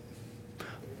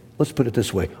 let's put it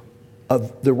this way,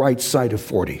 of the right side of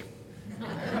 40.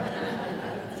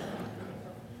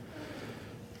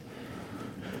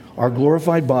 Our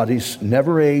glorified bodies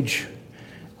never age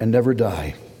and never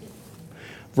die.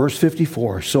 Verse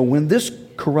 54, so when this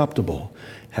corruptible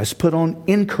has put on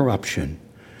incorruption,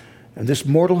 and this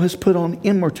mortal has put on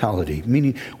immortality,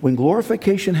 meaning when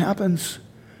glorification happens,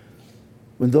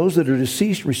 when those that are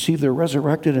deceased receive their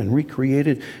resurrected and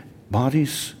recreated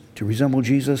bodies to resemble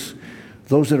Jesus,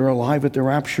 those that are alive at the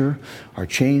rapture are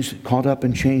changed, caught up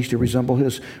and changed to resemble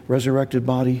his resurrected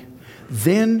body,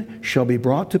 then shall be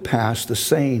brought to pass the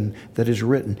saying that is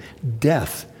written,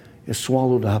 death is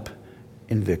swallowed up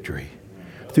in victory.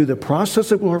 Through the process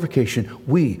of glorification,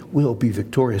 we will be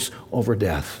victorious over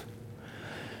death.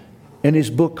 In his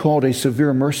book called A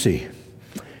Severe Mercy,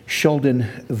 Sheldon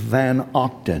Van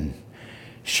Ochten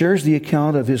shares the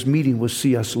account of his meeting with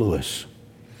C.S. Lewis.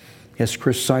 As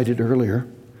Chris cited earlier,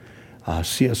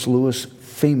 C.S. Lewis,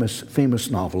 famous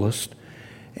novelist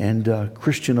and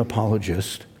Christian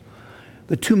apologist.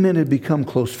 The two men had become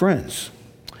close friends.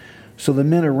 So the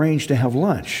men arranged to have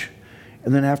lunch.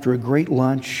 And then after a great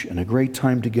lunch and a great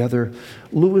time together,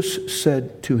 Lewis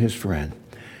said to his friend,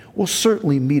 we'll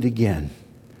certainly meet again,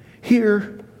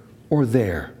 here or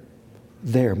there,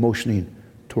 motioning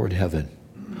toward heaven.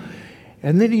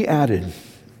 And then he added,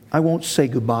 I won't say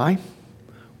goodbye.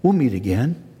 We'll meet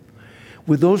again.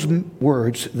 With those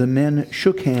words, the men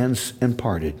shook hands and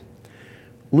parted.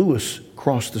 Lewis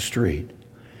crossed the street.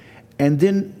 And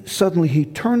then suddenly he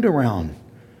turned around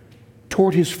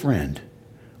toward his friend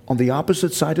on the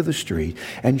opposite side of the street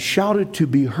and shouted to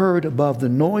be heard above the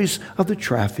noise of the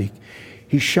traffic.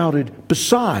 He shouted,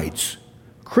 besides,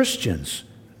 Christians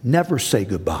never say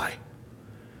goodbye.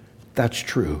 That's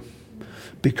true.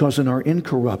 Because in our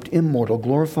incorrupt, immortal,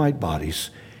 glorified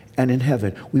bodies and in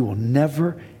heaven, we will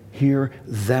never hear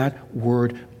that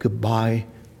word goodbye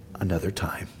another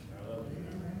time.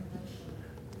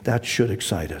 That should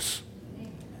excite us.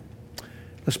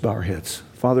 Let's bow our heads.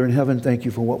 Father in heaven, thank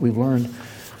you for what we've learned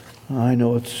I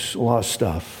know it's a lot of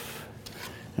stuff.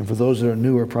 And for those that are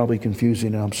new, are probably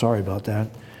confusing, and I'm sorry about that.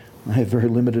 I have very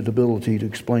limited ability to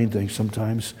explain things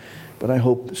sometimes, but I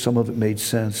hope some of it made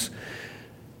sense.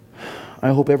 I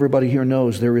hope everybody here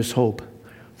knows there is hope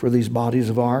for these bodies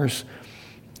of ours,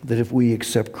 that if we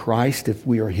accept Christ, if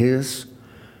we are His,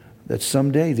 that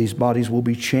someday these bodies will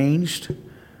be changed.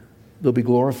 They'll be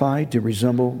glorified to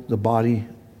resemble the body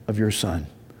of your Son.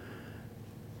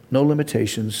 No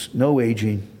limitations, no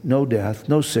aging, no death,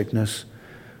 no sickness,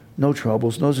 no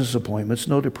troubles, no disappointments,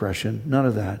 no depression, none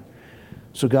of that.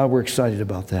 So God, we're excited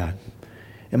about that.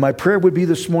 And my prayer would be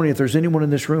this morning, if there's anyone in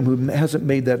this room who hasn't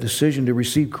made that decision to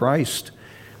receive Christ,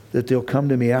 that they'll come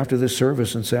to me after this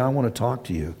service and say, I want to talk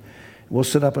to you. We'll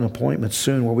set up an appointment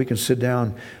soon where we can sit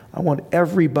down. I want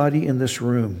everybody in this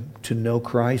room to know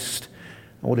Christ.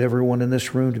 I want everyone in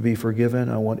this room to be forgiven.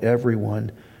 I want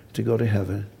everyone to go to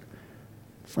heaven.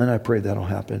 And I pray that'll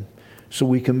happen. So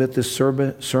we commit this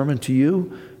sermon to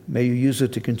you. May you use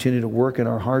it to continue to work in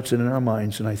our hearts and in our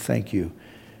minds. And I thank you.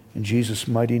 In Jesus'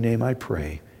 mighty name I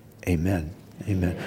pray. Amen. Amen.